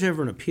 If there was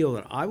ever an appeal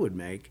that I would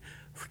make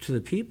to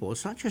the people,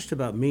 it's not just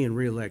about me and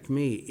re-elect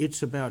me.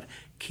 It's about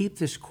keep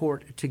this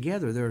court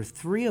together. There are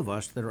 3 of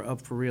us that are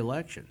up for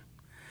re-election,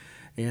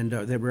 and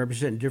that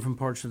represent different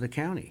parts of the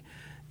county.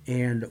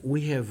 And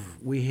we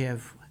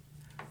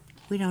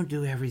don't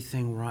do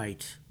everything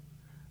right.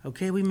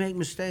 Okay, we make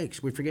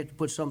mistakes. We forget to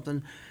put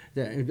something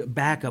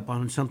back up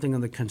on something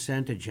on the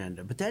consent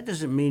agenda. But that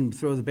doesn't mean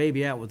throw the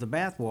baby out with the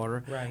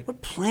bathwater. Right.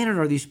 What planet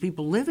are these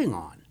people living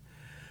on?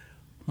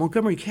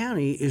 Montgomery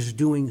County is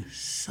doing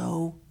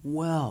so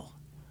well.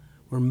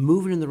 We're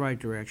moving in the right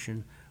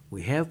direction.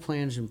 We have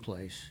plans in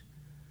place.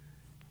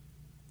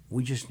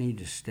 We just need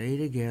to stay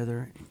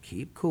together and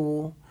keep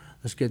cool.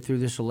 Let's get through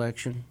this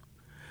election.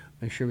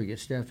 Make sure we get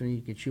Stephanie,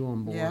 get you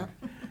on board. Yeah.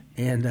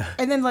 And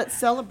then let's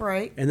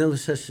celebrate. And then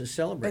let's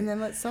celebrate. And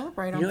then let's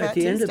celebrate on At Fat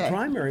the end of Tuesday. the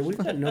primary, we've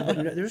got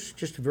nobody. There's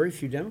just very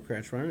few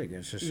Democrats running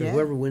against us. So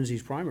whoever wins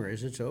these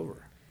primaries, it's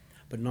over.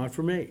 But not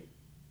for me.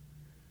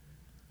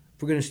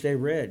 If we're going to stay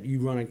red,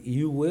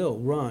 you will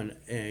run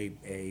a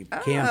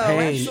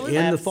campaign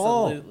in the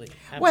fall. Absolutely.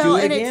 Well, Do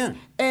it and again.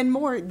 and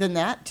more than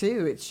that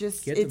too. It's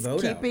just Get the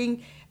vote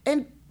keeping out.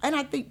 and And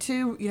I think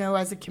too,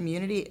 as a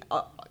community,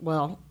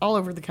 well, all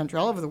over the country,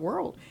 all over the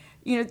world,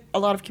 a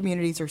lot of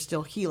communities are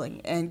still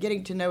healing and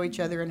getting to know each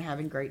other and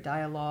having great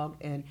dialogue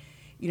and,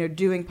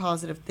 doing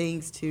positive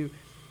things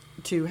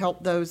to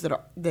help those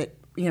that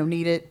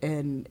need it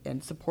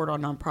and support our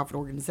nonprofit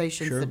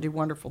organizations Sure. that do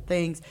wonderful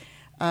things,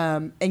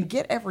 and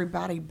get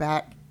everybody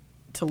back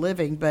to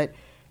living, but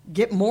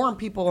get more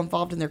people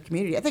involved in their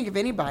community. I think if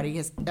anybody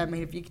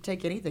if you could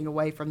take anything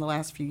away from the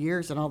last few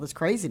years and all this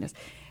craziness,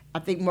 I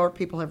think more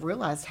people have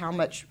realized how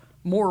much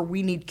more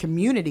we need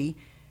community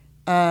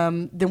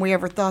than we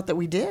ever thought that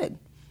we did.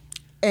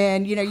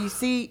 And, you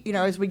see,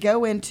 as we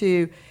go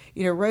into,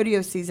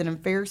 rodeo season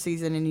and fair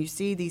season, and you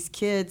see these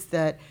kids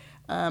that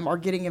are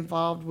getting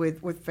involved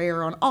with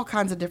fair on all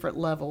kinds of different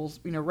levels,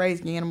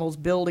 raising animals,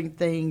 building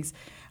things,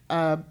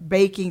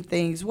 baking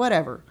things,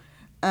 whatever.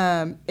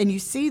 And you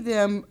see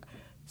them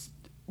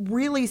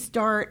really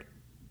start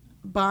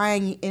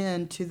buying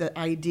into the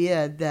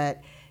idea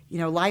that,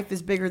 life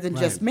is bigger than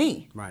just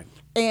me. Right.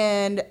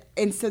 And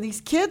so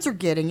these kids are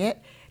getting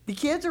it. The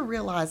kids are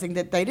realizing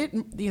that they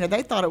didn't,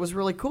 they thought it was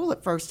really cool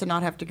at first to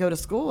not have to go to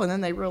school. And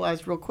then they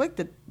realized real quick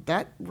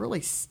that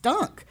really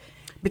stunk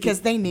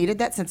because they needed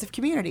that sense of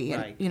community.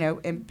 And, Right.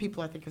 And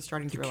people, I think, are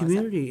starting to The realize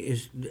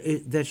community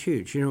that's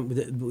huge.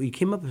 We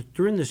came up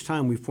during this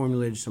time. We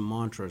formulated some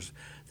mantras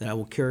that I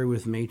will carry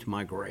with me to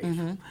my grave.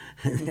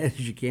 Mm-hmm. As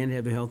you can't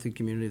have a healthy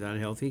community without a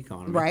healthy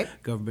economy. Right.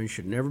 Government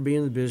should never be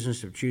in the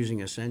business of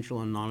choosing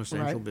essential and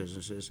non-essential Right.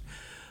 businesses.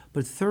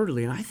 But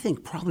thirdly, and I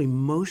think probably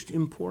most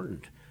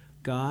important,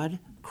 God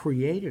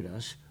created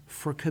us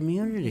for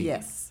community.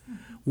 Yes.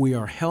 We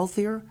are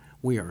healthier.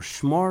 We are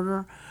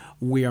smarter.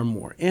 We are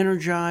more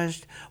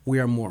energized. We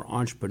are more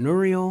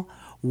entrepreneurial.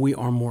 We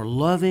are more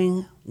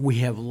loving. We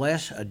have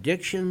less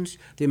addictions.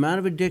 The amount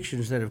of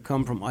addictions that have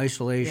come from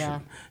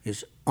isolation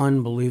is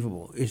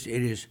unbelievable.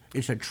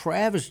 It's a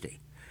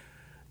travesty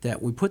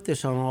that we put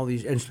this on all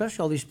these, and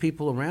especially all these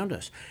people around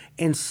us.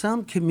 And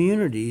some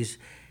communities,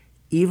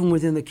 even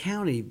within the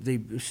county,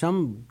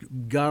 some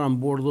got on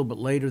board a little bit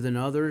later than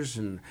others,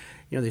 and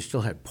they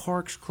still had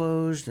parks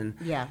closed. And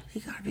Yeah.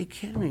 you got to be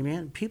kidding me,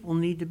 man! People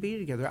need to be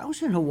together. I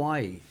was in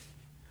Hawaii.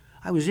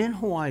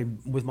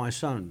 With my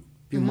son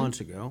a few months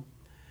ago,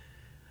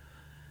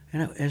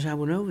 and as I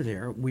went over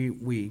there,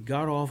 we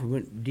got off. We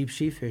went deep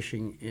sea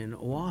fishing in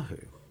Oahu,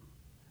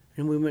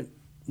 and we went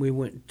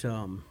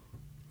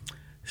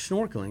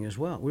snorkeling as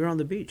well. We were on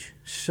the beach.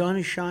 Sun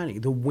is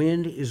shining. The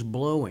wind is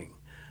blowing.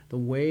 The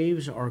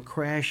waves are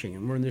crashing,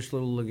 and we're in this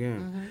little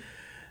lagoon.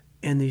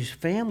 And these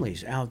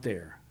families out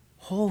there,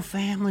 whole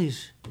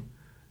families,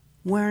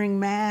 wearing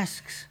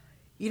masks,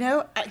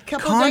 A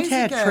couple of days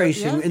contact ago,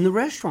 tracing in the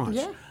restaurants.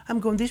 Yeah. I'm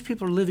going, these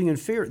people are living in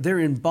fear. They're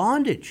in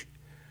bondage.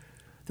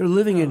 They're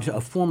living into a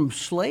form of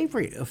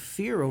slavery, of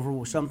fear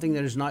over something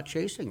that is not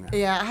chasing them.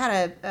 Yeah, I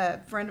had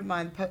a friend of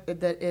mine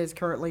that is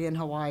currently in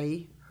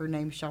Hawaii. Her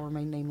name shall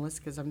remain nameless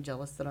because I'm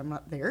jealous that I'm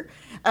not there.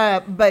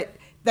 But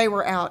they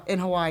were out in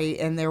Hawaii,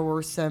 and there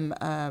were some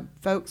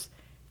folks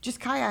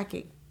just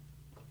kayaking,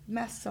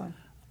 masks on.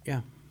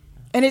 Yeah.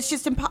 And it's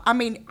just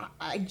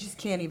I just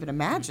can't even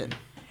imagine.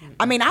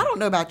 I don't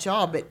know about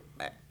y'all, but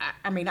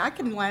I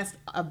can last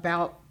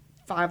about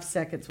 5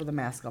 seconds with a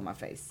mask on my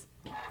face.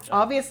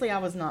 Obviously, I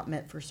was not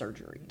meant for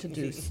surgery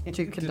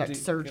to conduct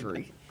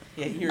surgery.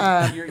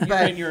 Yeah,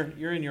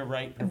 you're in your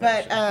right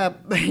profession.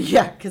 But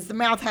yeah, because the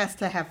mouth has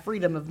to have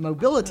freedom of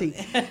mobility.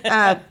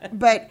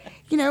 But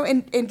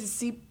and to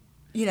see,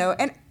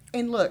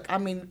 and look,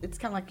 it's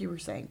kind of like you were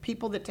saying,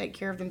 people that take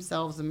care of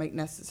themselves and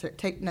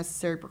take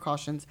necessary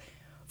precautions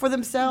for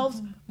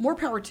themselves. More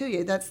power to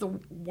you. That's the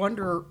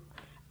wonder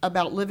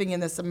about living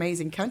in this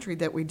amazing country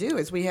that we do,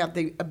 is we have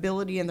the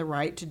ability and the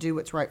right to do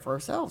what's right for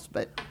ourselves.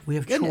 But We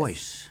have goodness.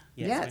 choice.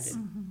 Yes.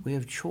 We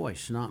have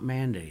choice, not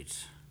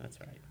mandates. That's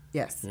right.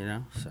 Yes.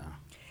 So.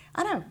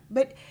 I know,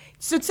 but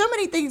so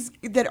many things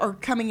that are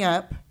coming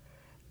up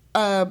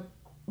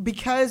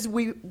because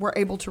we were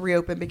able to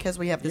reopen, because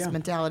we have this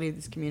mentality of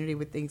this community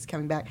with things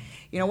coming back.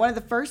 One of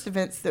the first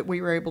events that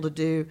we were able to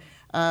do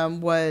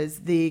was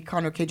the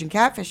Conroe Cajun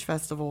Catfish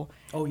Festival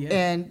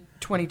in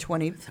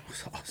 2020. That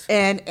was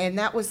awesome. And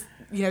that was,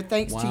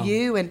 thanks to Wow.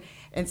 you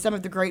and some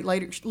of the great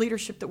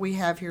leadership that we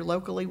have here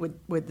locally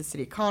with the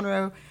city of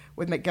Conroe,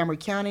 with Montgomery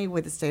County,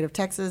 with the state of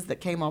Texas, that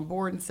came on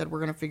board and said, we're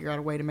going to figure out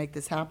a way to make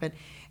this happen.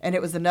 And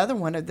it was another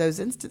one of those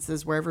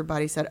instances where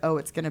everybody said, oh,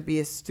 it's going to be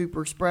a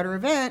super spreader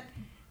event.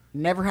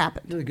 Never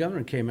happened. The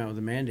governor came out with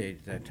a mandate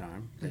at that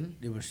time that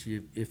it was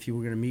if you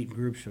were going to meet in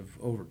groups of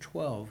over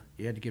 12,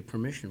 you had to get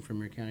permission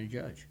from your county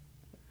judge.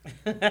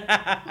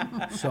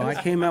 So I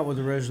came out with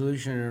a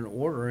resolution and an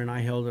order, and I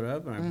held it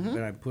up,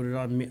 and I put it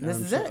on This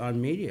is it. on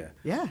media.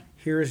 Yeah.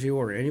 Here is the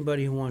order.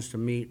 Anybody who wants to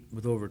meet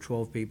with over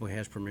 12 people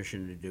has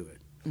permission to do it.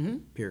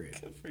 Period.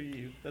 Good for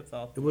you. That's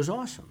awesome. It was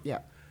awesome.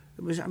 Yeah.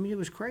 It was. It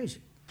was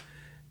crazy.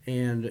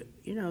 And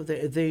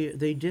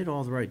they did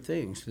all the right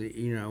things.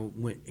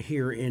 Went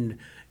here in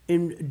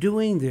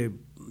doing the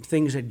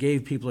things that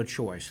gave people a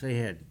choice. They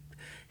had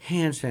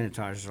hand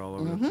sanitizers all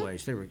over the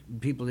place. There were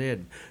people that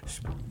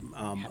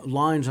had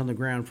lines on the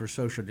ground for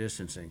social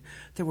distancing.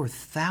 There were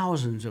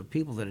thousands of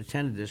people that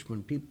attended this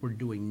when people were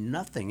doing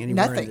nothing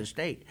anywhere in Nothing. the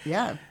state.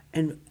 Yeah.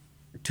 And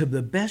to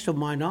the best of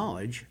my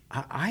knowledge,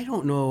 I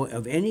don't know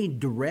of any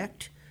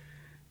direct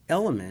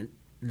element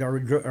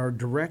or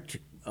direct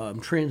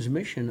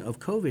transmission of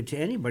COVID to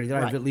anybody that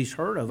I've Right. at least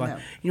heard of.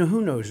 No.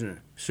 Who knows in a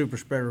super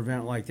spreader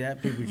event like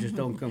that, people just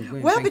don't come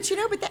clean. Well, but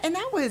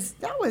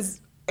that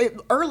was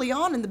early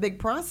on in the big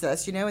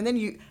process, and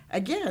then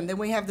then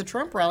we have the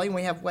Trump rally, and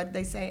we have what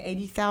they say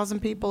 80,000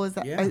 people. Is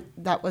that Yeah.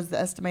 that was the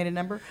estimated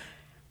number?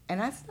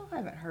 And I still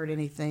haven't heard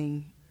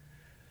anything,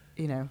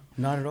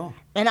 Not at all.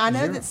 And I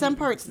know Zero. that some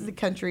parts of the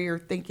country are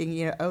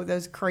thinking, oh,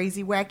 those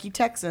crazy wacky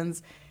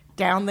Texans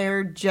down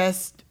there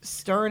just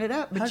stirring it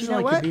up. But How'd you you know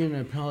like what? to be in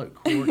an appellate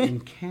court in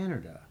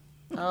Canada?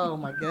 Oh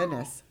my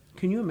goodness.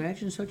 Can you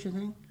imagine such a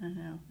thing? I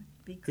know.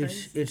 It'd be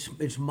crazy.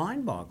 It's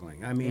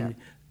mind-boggling. I mean,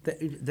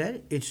 Yeah.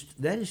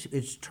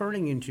 it's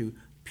turning into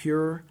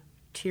pure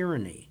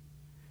tyranny.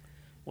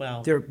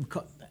 Well, Their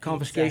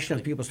confiscation of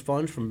Exactly. people's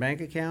funds from bank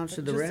accounts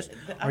and the Just rest.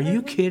 the Are other you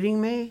one-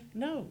 kidding me?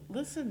 no,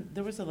 listen,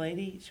 there was a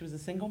lady, she was a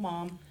single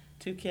mom,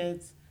 2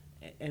 kids,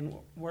 and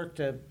worked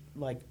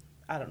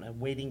I don't know,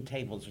 waiting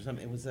tables or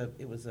something. It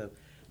was a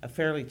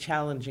fairly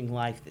challenging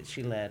life that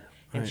she led,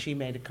 and Right. she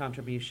made a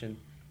contribution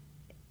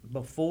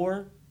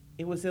before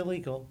it was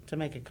illegal to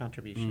make a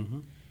contribution, Mm-hmm.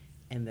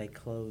 and they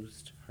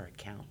closed her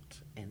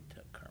account and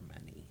took her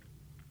money.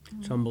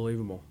 It's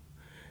unbelievable.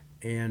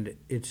 And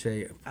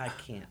I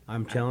can't.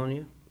 I'm telling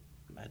you,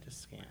 I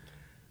just can't.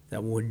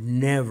 that would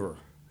never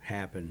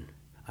happen.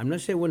 I'm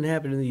not saying it wouldn't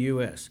happen in the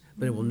U.S.,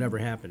 but it will never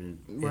happen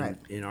Right.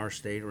 in our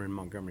state or in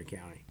Montgomery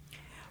County.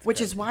 Which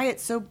is why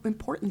it's so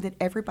important that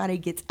everybody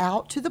gets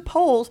out to the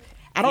polls.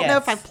 I don't know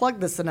if Yes. I've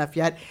plugged this enough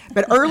yet,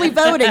 but early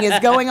voting is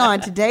going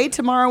on today,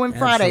 tomorrow, and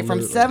Friday from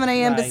Absolutely. 7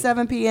 a.m. to Right.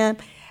 7 p.m.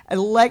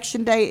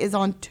 Election day is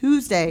on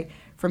Tuesday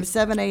from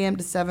 7 a.m.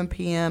 to 7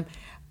 p.m.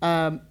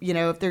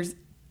 If there's,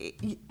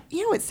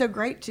 it's so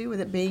great too with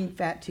it being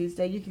Fat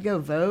Tuesday. You can go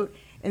vote.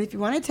 And if you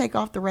want to take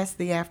off the rest of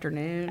the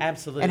afternoon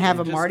Absolutely, and have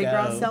a just Mardi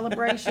Gras go.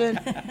 celebration,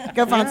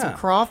 go find some Yeah.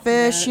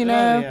 crawfish, Yeah.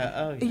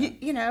 Oh,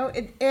 yeah. Oh,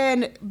 yeah.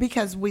 and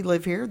because we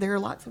live here, there are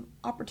lots of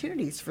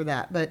opportunities for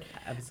that. But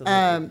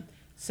Absolutely.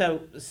 So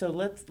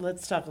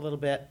let's talk a little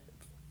bit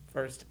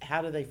first.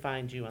 How do they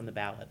find you on the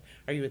ballot?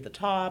 Are you at the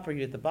top? Are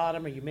you at the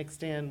bottom? Are you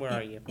mixed in? Where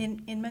are you?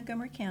 In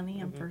Montgomery County,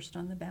 I'm first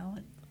on the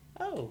ballot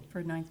Oh,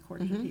 for Ninth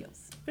Court of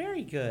Appeals.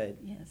 very good.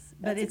 Yes,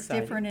 but That's it's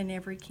exciting. different in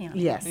every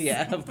county. yes,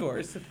 Yeah, of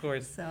course, of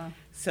course.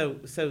 So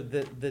So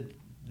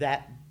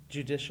that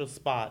judicial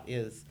spot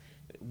is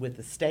with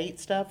the state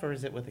stuff, or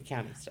is it with the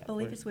county stuff? I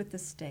believe Where- it's with the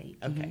state.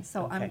 Okay,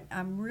 So okay.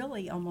 I'm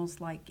really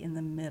almost like in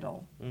the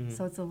middle.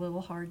 So it's a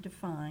little hard to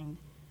find,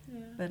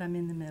 but I'm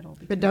in the middle.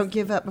 but because- don't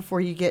give up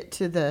before you get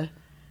to the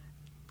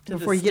To the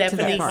before you get to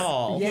that Stephanie part.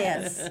 Hall.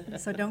 Yes,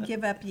 so don't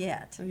give up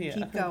yet. Yeah.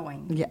 Keep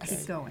going. Yes.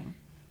 Keep going.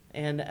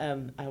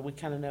 And we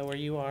kind of know where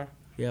you are.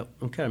 Yep,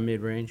 I'm kind of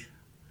mid-range.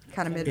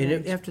 Kind of mid And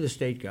range. after the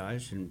state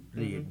guys and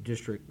the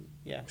district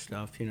Yeah.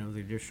 stuff,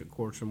 the district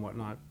courts and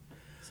whatnot.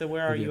 So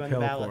where are or the you on the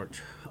appellate ballot?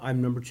 court.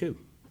 I'm number 2.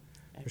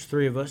 There's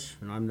 3 of us,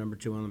 and I'm number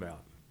 2 on the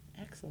ballot.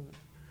 Excellent.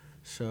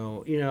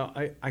 So,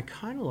 I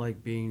kind of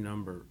like being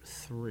number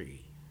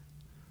 3.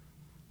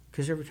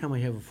 Because every time I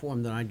have a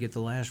forum, then I'd get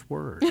the last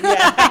word.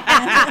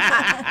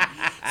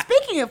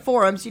 Speaking of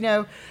forums,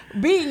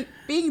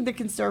 being the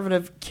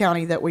conservative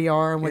county that we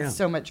are, and with Yeah.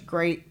 so much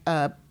great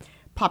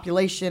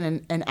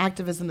population and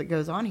activism that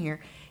goes on here,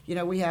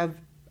 we have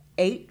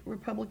 8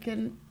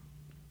 Republican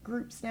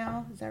groups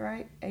now. Is that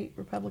right? 8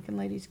 Republican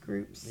ladies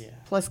groups, Yeah.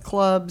 plus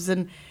clubs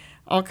and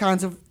all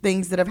kinds of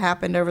things that have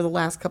happened over the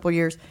last couple of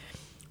years.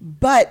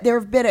 But there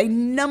have been a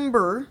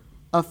number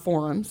of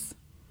forums,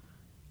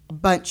 a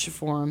bunch of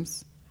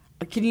forums.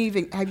 Can you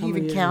even have How you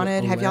even many?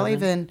 counted? Have y'all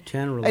 11? even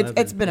 10 or It's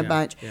 11, been a yeah,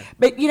 bunch. yeah.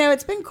 But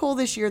it's been cool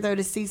this year though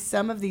to see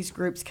some of these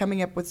groups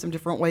coming up with some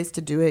different ways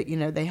to do it.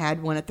 They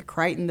had one at the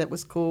Crichton that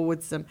was cool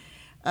with some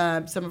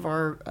of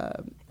our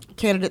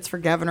candidates for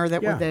governor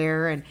that Yeah. were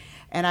there, and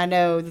I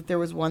know that there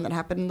was one that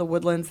happened in the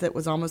Woodlands that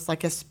was almost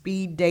like a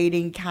speed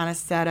dating kind of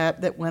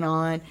setup that went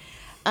on.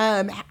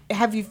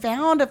 Have you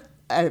found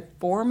a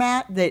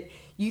format that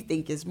you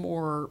think is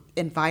more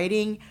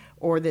inviting,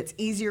 or that's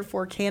easier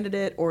for a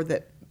candidate, or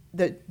that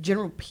the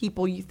general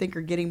people you think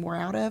are getting more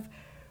out of?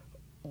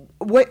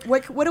 What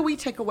do we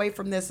take away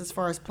from this as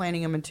far as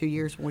planning them in 2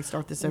 years when we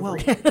start this over Well,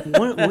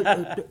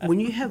 again? when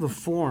you have a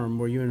forum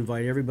where you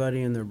invite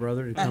everybody and their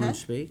brother to come and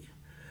speak,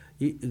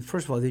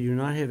 first of all, they do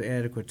not have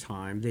adequate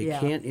time. They Yeah.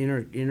 can't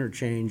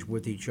interchange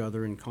with each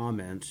other in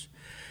comments.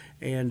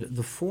 And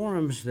the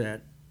forums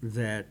that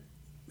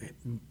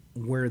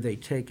where they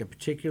take a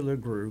particular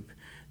group,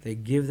 they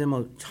give them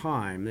a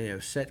time, they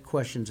have set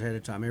questions ahead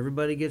of time.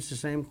 Everybody gets the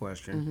same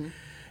question.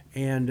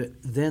 And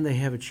then they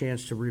have a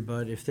chance to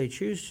rebut if they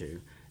choose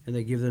to, and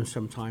they give them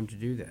some time to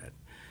do that.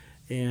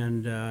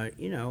 And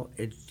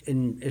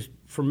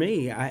for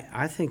me,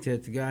 I think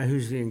that the guy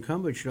who's the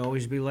incumbent should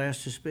always be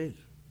last to speak.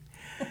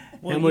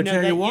 Well, and we'll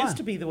tell that you why. used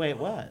to be the way it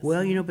was.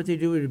 Well, but they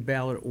do it in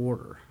ballot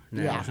order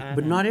now. Yeah.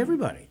 But not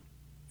everybody.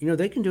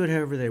 They can do it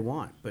however they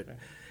want. But it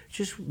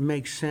just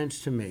makes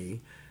sense to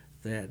me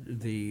that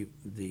the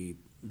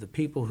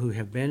people who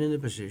have been in the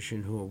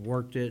position, who have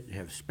worked it,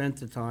 have spent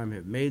the time,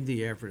 have made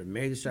the effort, have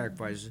made the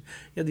sacrifices,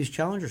 these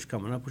challengers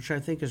coming up, which I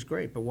think is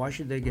great. But why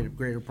should they get a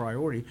greater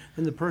priority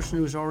than the person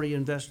who's already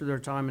invested their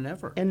time and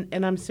effort?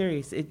 And I'm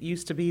serious. It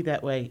used to be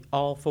that way.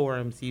 All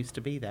forums used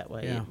to be that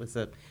way. Yeah.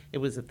 It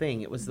was a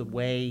thing. It was the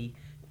way,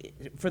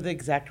 for the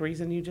exact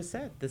reason you just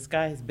said. This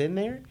guy has been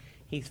there.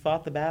 He's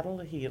fought the battle.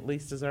 He at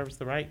least deserves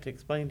the right to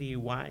explain to you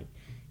why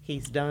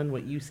he's done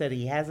what you said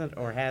he hasn't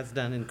or has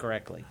done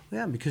incorrectly.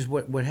 Yeah, because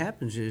what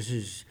happens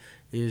is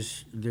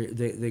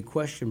they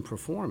question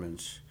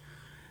performance,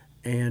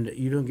 and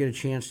you don't get a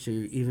chance to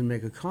even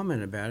make a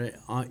comment about it,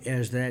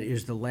 as that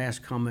is the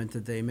last comment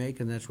that they make,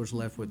 and that's what's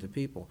left with the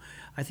people.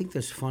 I think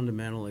that's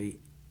fundamentally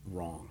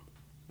wrong,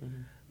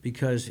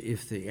 because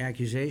if the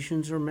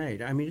accusations are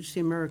made, it's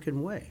the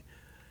American way.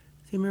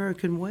 The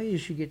American way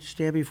is you get to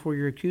stand before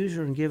your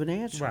accuser and give an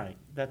answer. Right.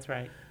 That's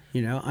right.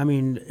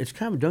 It's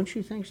kind of, don't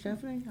you think,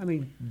 Stephanie?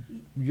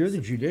 You're the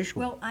judicial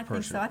Well, I think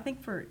person. so. I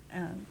think for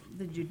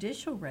the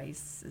judicial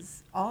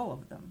races, all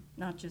of them,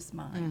 not just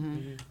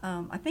mine.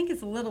 I think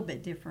it's a little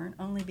bit different,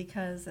 only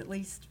because at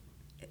least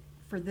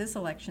for this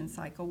election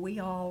cycle, we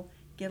all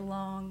get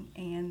along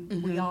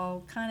and we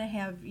all kind of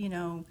have,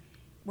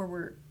 where we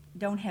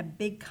don't have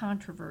big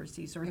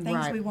controversies or things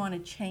Right. we want to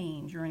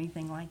change or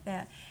anything like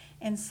that.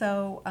 And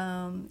so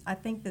I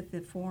think that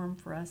the forum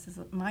for us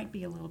might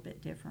be a little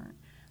bit different.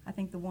 I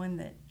think the one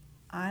that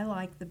I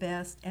like the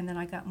best, and then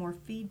I got more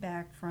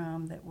feedback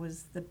from that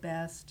was the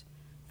best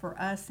for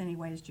us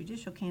anyway as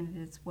judicial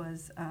candidates,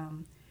 was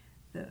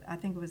I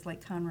think it was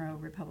Lake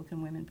Conroe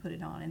Republican Women put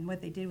it on. And what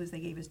they did was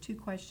they gave us 2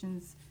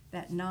 questions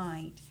that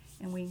night,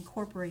 and we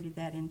incorporated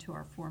that into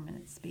our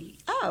 4-minute speech.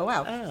 Oh,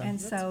 wow. And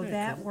that's so very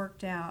that cool.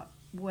 worked out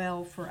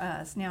well for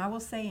us. Now, I will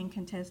say in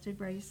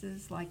contested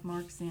races, like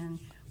Mark's in,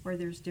 where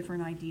there's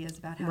different ideas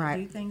about how Right.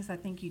 to do things, I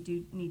think you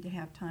do need to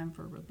have time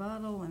for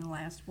rebuttal and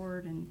last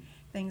word and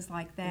things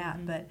like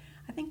that. But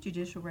I think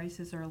judicial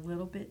races are a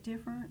little bit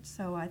different,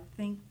 so I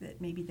think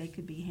that maybe they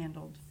could be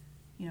handled,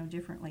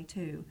 differently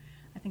too.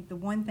 I think the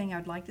one thing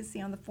I'd like to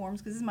see on the forums,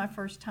 because this is my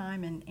first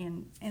time,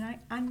 and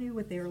I knew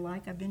what they were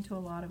like. I've been to a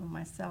lot of them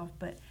myself,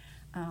 but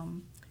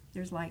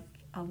there's like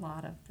a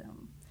lot of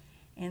them.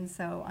 And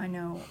so I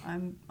know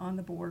I'm on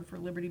the board for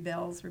Liberty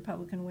Bell's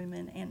Republican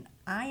Women, and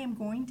I am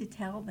going to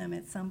tell them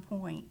at some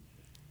point,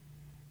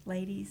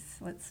 ladies,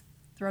 let's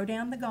throw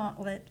down the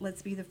gauntlet.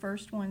 Let's be the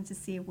first ones to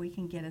see if we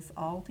can get us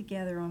all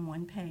together on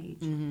one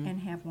page and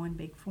have one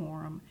big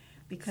forum,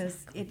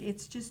 because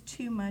it's just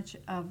too much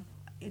of,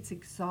 it's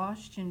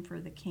exhaustion for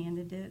the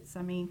candidates.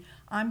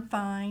 I'm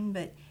fine,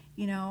 but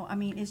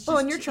it's just. Well,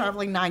 and you're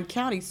traveling 9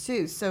 counties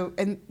too, so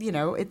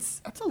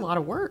that's a lot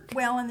of work.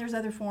 Well, and there's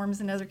other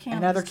forums in other counties.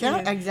 Another too.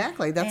 county,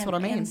 exactly. That's what I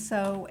mean. And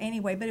so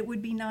anyway, but it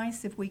would be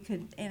nice if we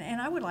could,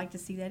 and I would like to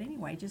see that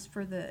anyway, just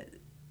for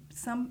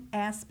some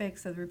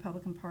aspects of the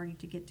Republican Party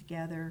to get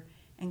together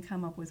and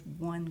come up with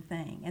one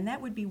thing, and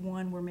that would be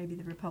one where maybe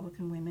the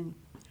Republican women,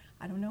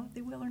 I don't know if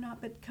they will or not,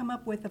 but come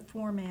up with a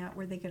format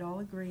where they could all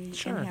agree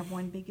Sure. and have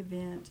one big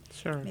event.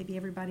 Sure. Maybe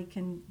everybody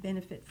can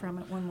benefit from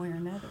it one way or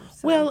another.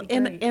 So Well, that'd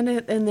be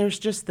great. and there's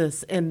just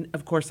this, and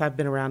of course I've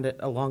been around it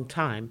a long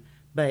time,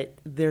 but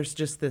there's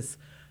just this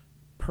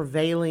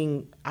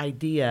prevailing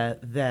idea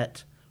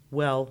that,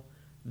 well,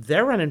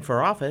 they're running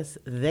for office,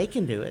 they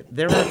can do it.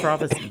 They're running for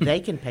office, they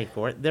can pay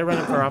for it. They're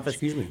running for office.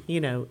 Excuse me.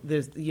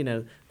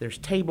 There's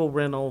table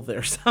rental.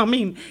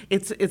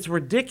 It's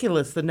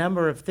ridiculous the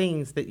number of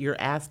things that you're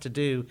asked to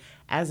do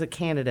as a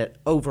candidate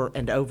over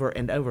and over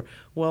and over.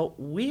 Well,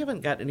 we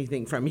haven't got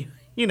anything from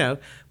you,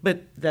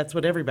 but that's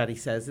what everybody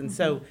says. And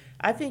so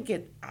I think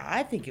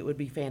it would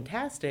be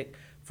fantastic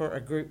for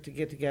a group to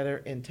get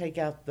together and take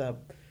out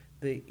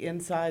the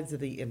insides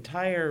of the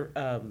entire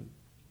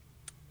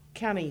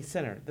county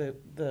center,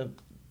 the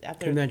out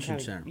there Convention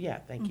county- center. Yeah,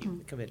 thank you,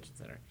 the convention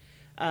center,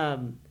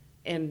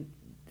 and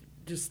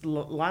just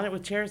line it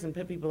with chairs and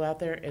put people out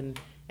there and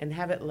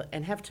have it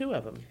and have 2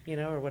 of them,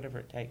 or whatever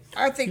it takes.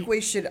 I think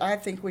we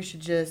should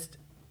just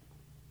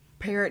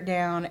pare it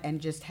down and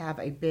just have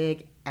a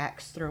big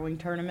axe throwing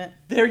tournament.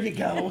 There you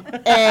go.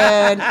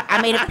 And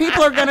if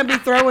people are going to be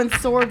throwing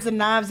swords and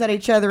knives at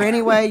each other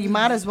anyway, you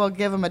might as well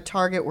give them a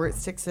target where it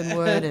sticks in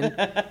wood,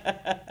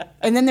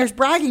 and then there's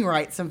bragging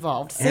rights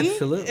involved. See?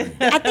 Absolutely.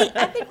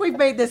 I think we've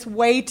made this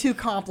way too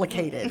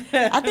complicated.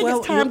 I think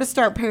it's time to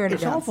start paring it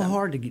It's down. awful some.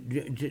 hard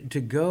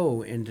to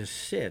go and to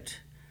sit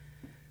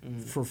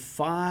for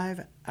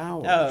 5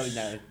 hours. Oh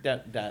no,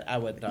 don't, I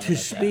wouldn't. talk To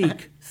about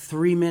speak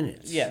 3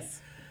 minutes. That.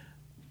 Yes,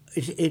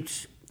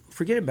 It's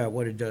forget about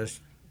what it does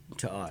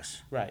to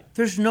us. right.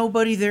 There's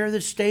nobody there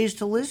that stays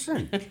to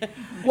listen.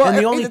 Well, and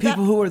the only either that-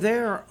 people who are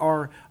there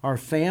are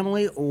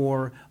family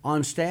or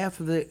on staff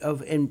of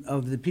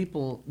the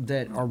people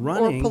that are Or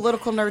running.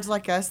 political nerds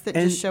like us that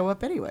And- just show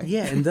up anyway.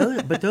 Yeah, and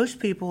those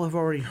people have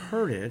already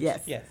heard it.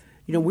 Yes. Yes.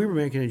 You know, we were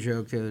making a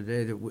joke the other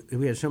day that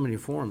we had so many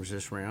forums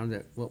this round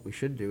that what we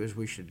should do is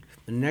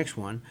the next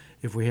one,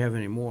 if we have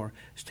any more,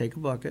 is take a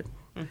bucket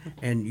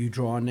and you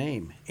draw a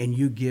name and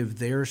you give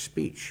their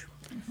speech.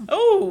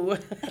 Oh,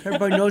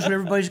 Everybody knows what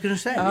everybody's going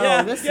to say.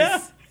 yeah, this yeah.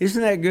 is-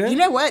 Isn't that good? You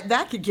know what?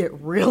 That could get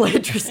real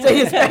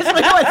interesting,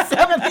 especially with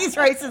some of these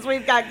races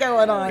we've got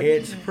going on.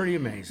 It's pretty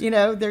amazing. You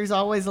know, there's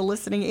always a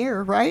listening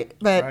ear, right?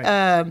 But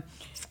Right.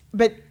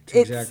 but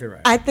it's exactly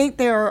right. I think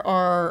there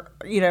are,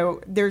 you know,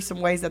 there's some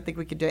ways I think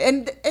we could do it.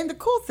 And the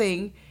cool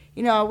thing,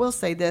 you know, I will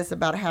say this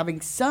about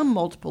having some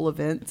multiple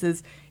events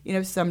is, you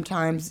know,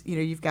 sometimes, you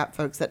know, you've got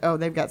folks that, oh,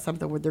 they've got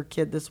something with their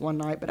kid this one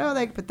night, but oh,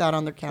 they can put that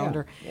on their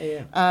calendar.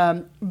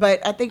 Yeah.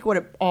 But I think what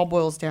it all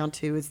boils down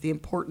to is the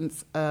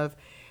importance of,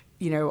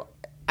 you know,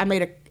 I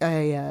made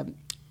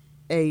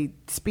a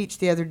speech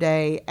the other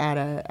day at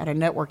a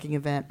networking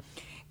event,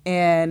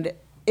 and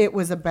it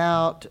was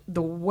about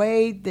the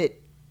way that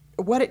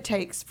what it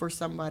takes for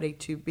somebody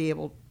to be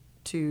able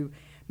to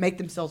make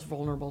themselves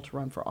vulnerable to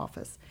run for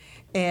office,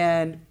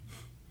 and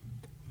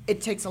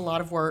it takes a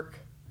lot of work,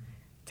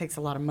 it takes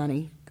a lot of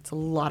money, it's a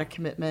lot of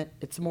commitment.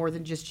 It's more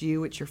than just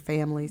you; it's your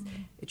families,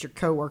 it's your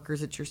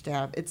coworkers, it's your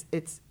staff.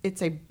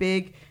 It's a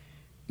big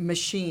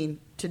machine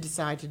to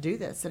decide to do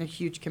this, and a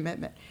huge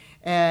commitment.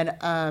 And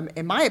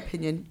in my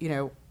opinion, you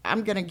know,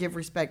 I'm going to give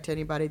respect to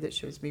anybody that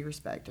shows me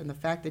respect. And the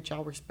fact that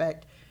y'all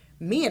respect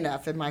me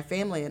enough and my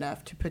family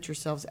enough to put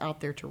yourselves out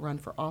there to run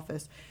for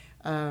office,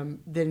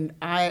 then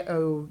I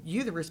owe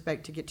you the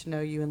respect to get to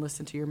know you and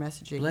listen to your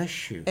messaging.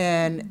 Bless you.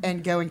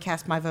 And go and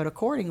cast my vote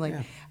accordingly.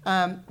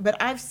 Yeah.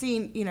 But I've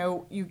seen, you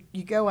know,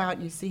 you go out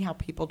and you see how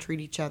people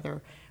treat each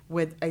other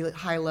with a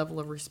high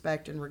level of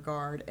respect and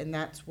regard, and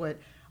that's what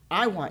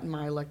I want in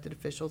my elected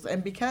officials.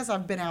 And because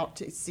I've been out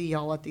to see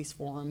y'all at these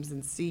forums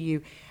and see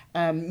you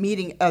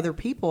meeting other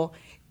people,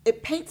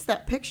 it paints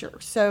that picture.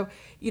 So,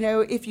 you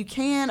know, if you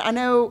can, I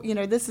know, you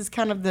know, this is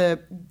kind of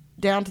the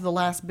down to the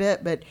last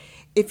bit, but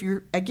if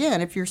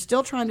you're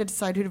still trying to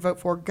decide who to vote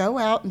for, go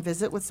out and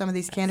visit with some of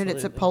these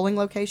candidates at polling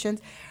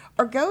locations,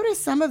 or go to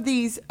some of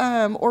these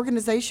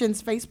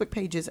organizations' Facebook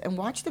pages and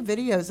watch the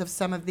videos of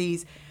some of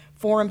these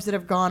forums that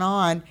have gone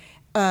on,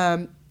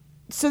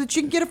 so that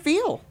you can get a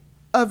feel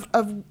of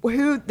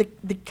who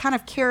the kind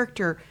of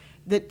character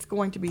that's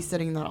going to be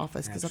sitting in that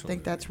office, because I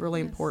think that's really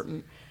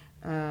important.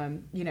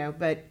 You know,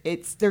 but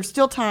there's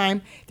still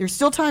time. There's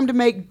still time to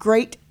make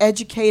great,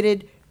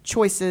 educated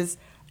choices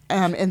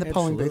in the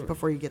polling booth Absolutely.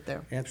 before you get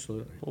there.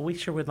 Absolutely. Well, we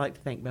sure would like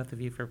to thank both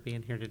of you for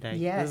being here today.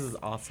 Yes. This is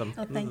awesome.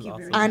 Oh, This thank is you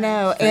very awesome. much. I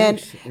know,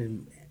 Thanks,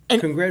 and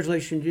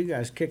congratulations, you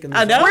guys kicking this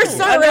I know. off. we're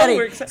so I know, ready.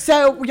 we're excited.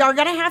 So y'all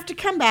gonna have to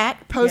come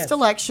back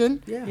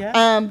post-election, Yeah.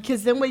 Yeah.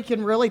 because then we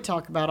can really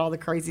talk about all the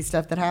crazy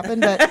stuff that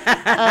happened.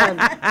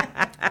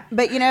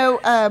 But you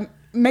know,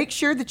 make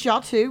sure that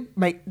y'all too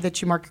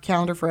that you mark your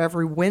calendar for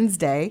every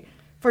Wednesday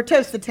for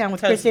Toast the Town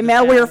with Toast Christy the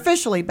Mel. We're Town.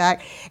 officially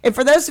back. And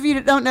for those of you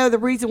that don't know, the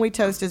reason we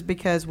toast is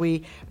because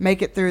we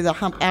make it through the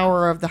hump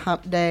hour of the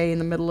hump day in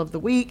the middle of the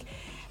week.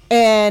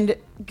 And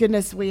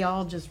goodness, we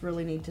all just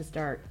really need to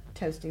start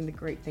toasting the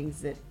great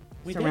things that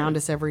We surround do.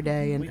 us every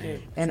day, We do.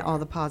 and all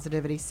the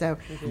positivity. So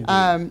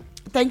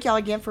thank y'all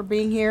again for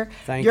being here.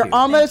 Thank You're you.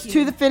 almost Thank to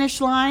you. the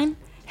finish line.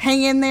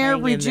 Hang in there, Hang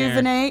in there.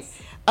 rejuvenate.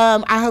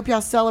 I hope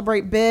y'all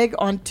celebrate big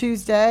on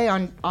Tuesday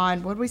on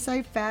what did we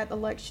say? Fat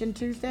Election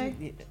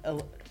Tuesday?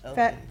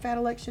 Fat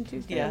Election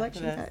Tuesday? Yeah,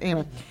 Election that. Fat?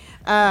 Anyway.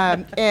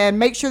 And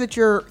make sure that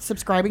you're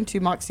subscribing to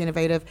Moxie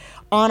Innovative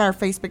on our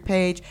Facebook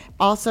page.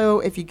 Also,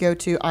 if you go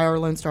to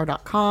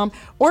irlonestar.com,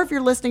 or if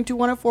you're listening to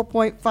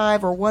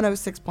 104.5 or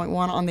 106.1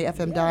 on the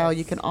FM dial,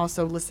 you can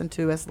also listen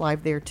to us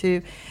live there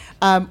too.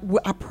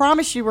 I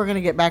promise you we're going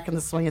to get back in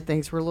the swing of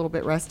things. We're a little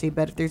bit rusty,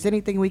 but if there's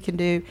anything we can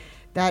do,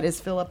 that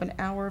is fill up an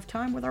hour of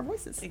time with our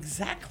voices.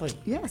 Exactly.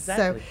 Yes.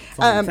 Exactly.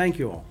 Fun. Thank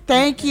you all.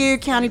 Thank you,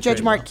 County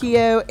Judge Mark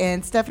Keogh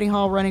and Stephanie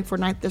Hall, running for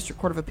 9th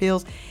District Court of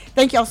Appeals.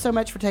 Thank you all so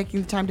much for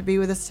taking the time to be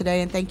with us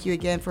today, and thank you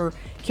again for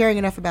caring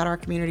enough about our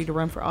community to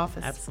run for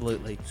office.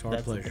 Absolutely. It's our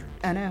That's- pleasure.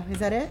 I know. Is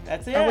that it?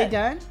 That's it. Are we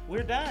done?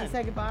 We're done.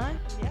 Say goodbye.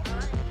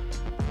 Yeah.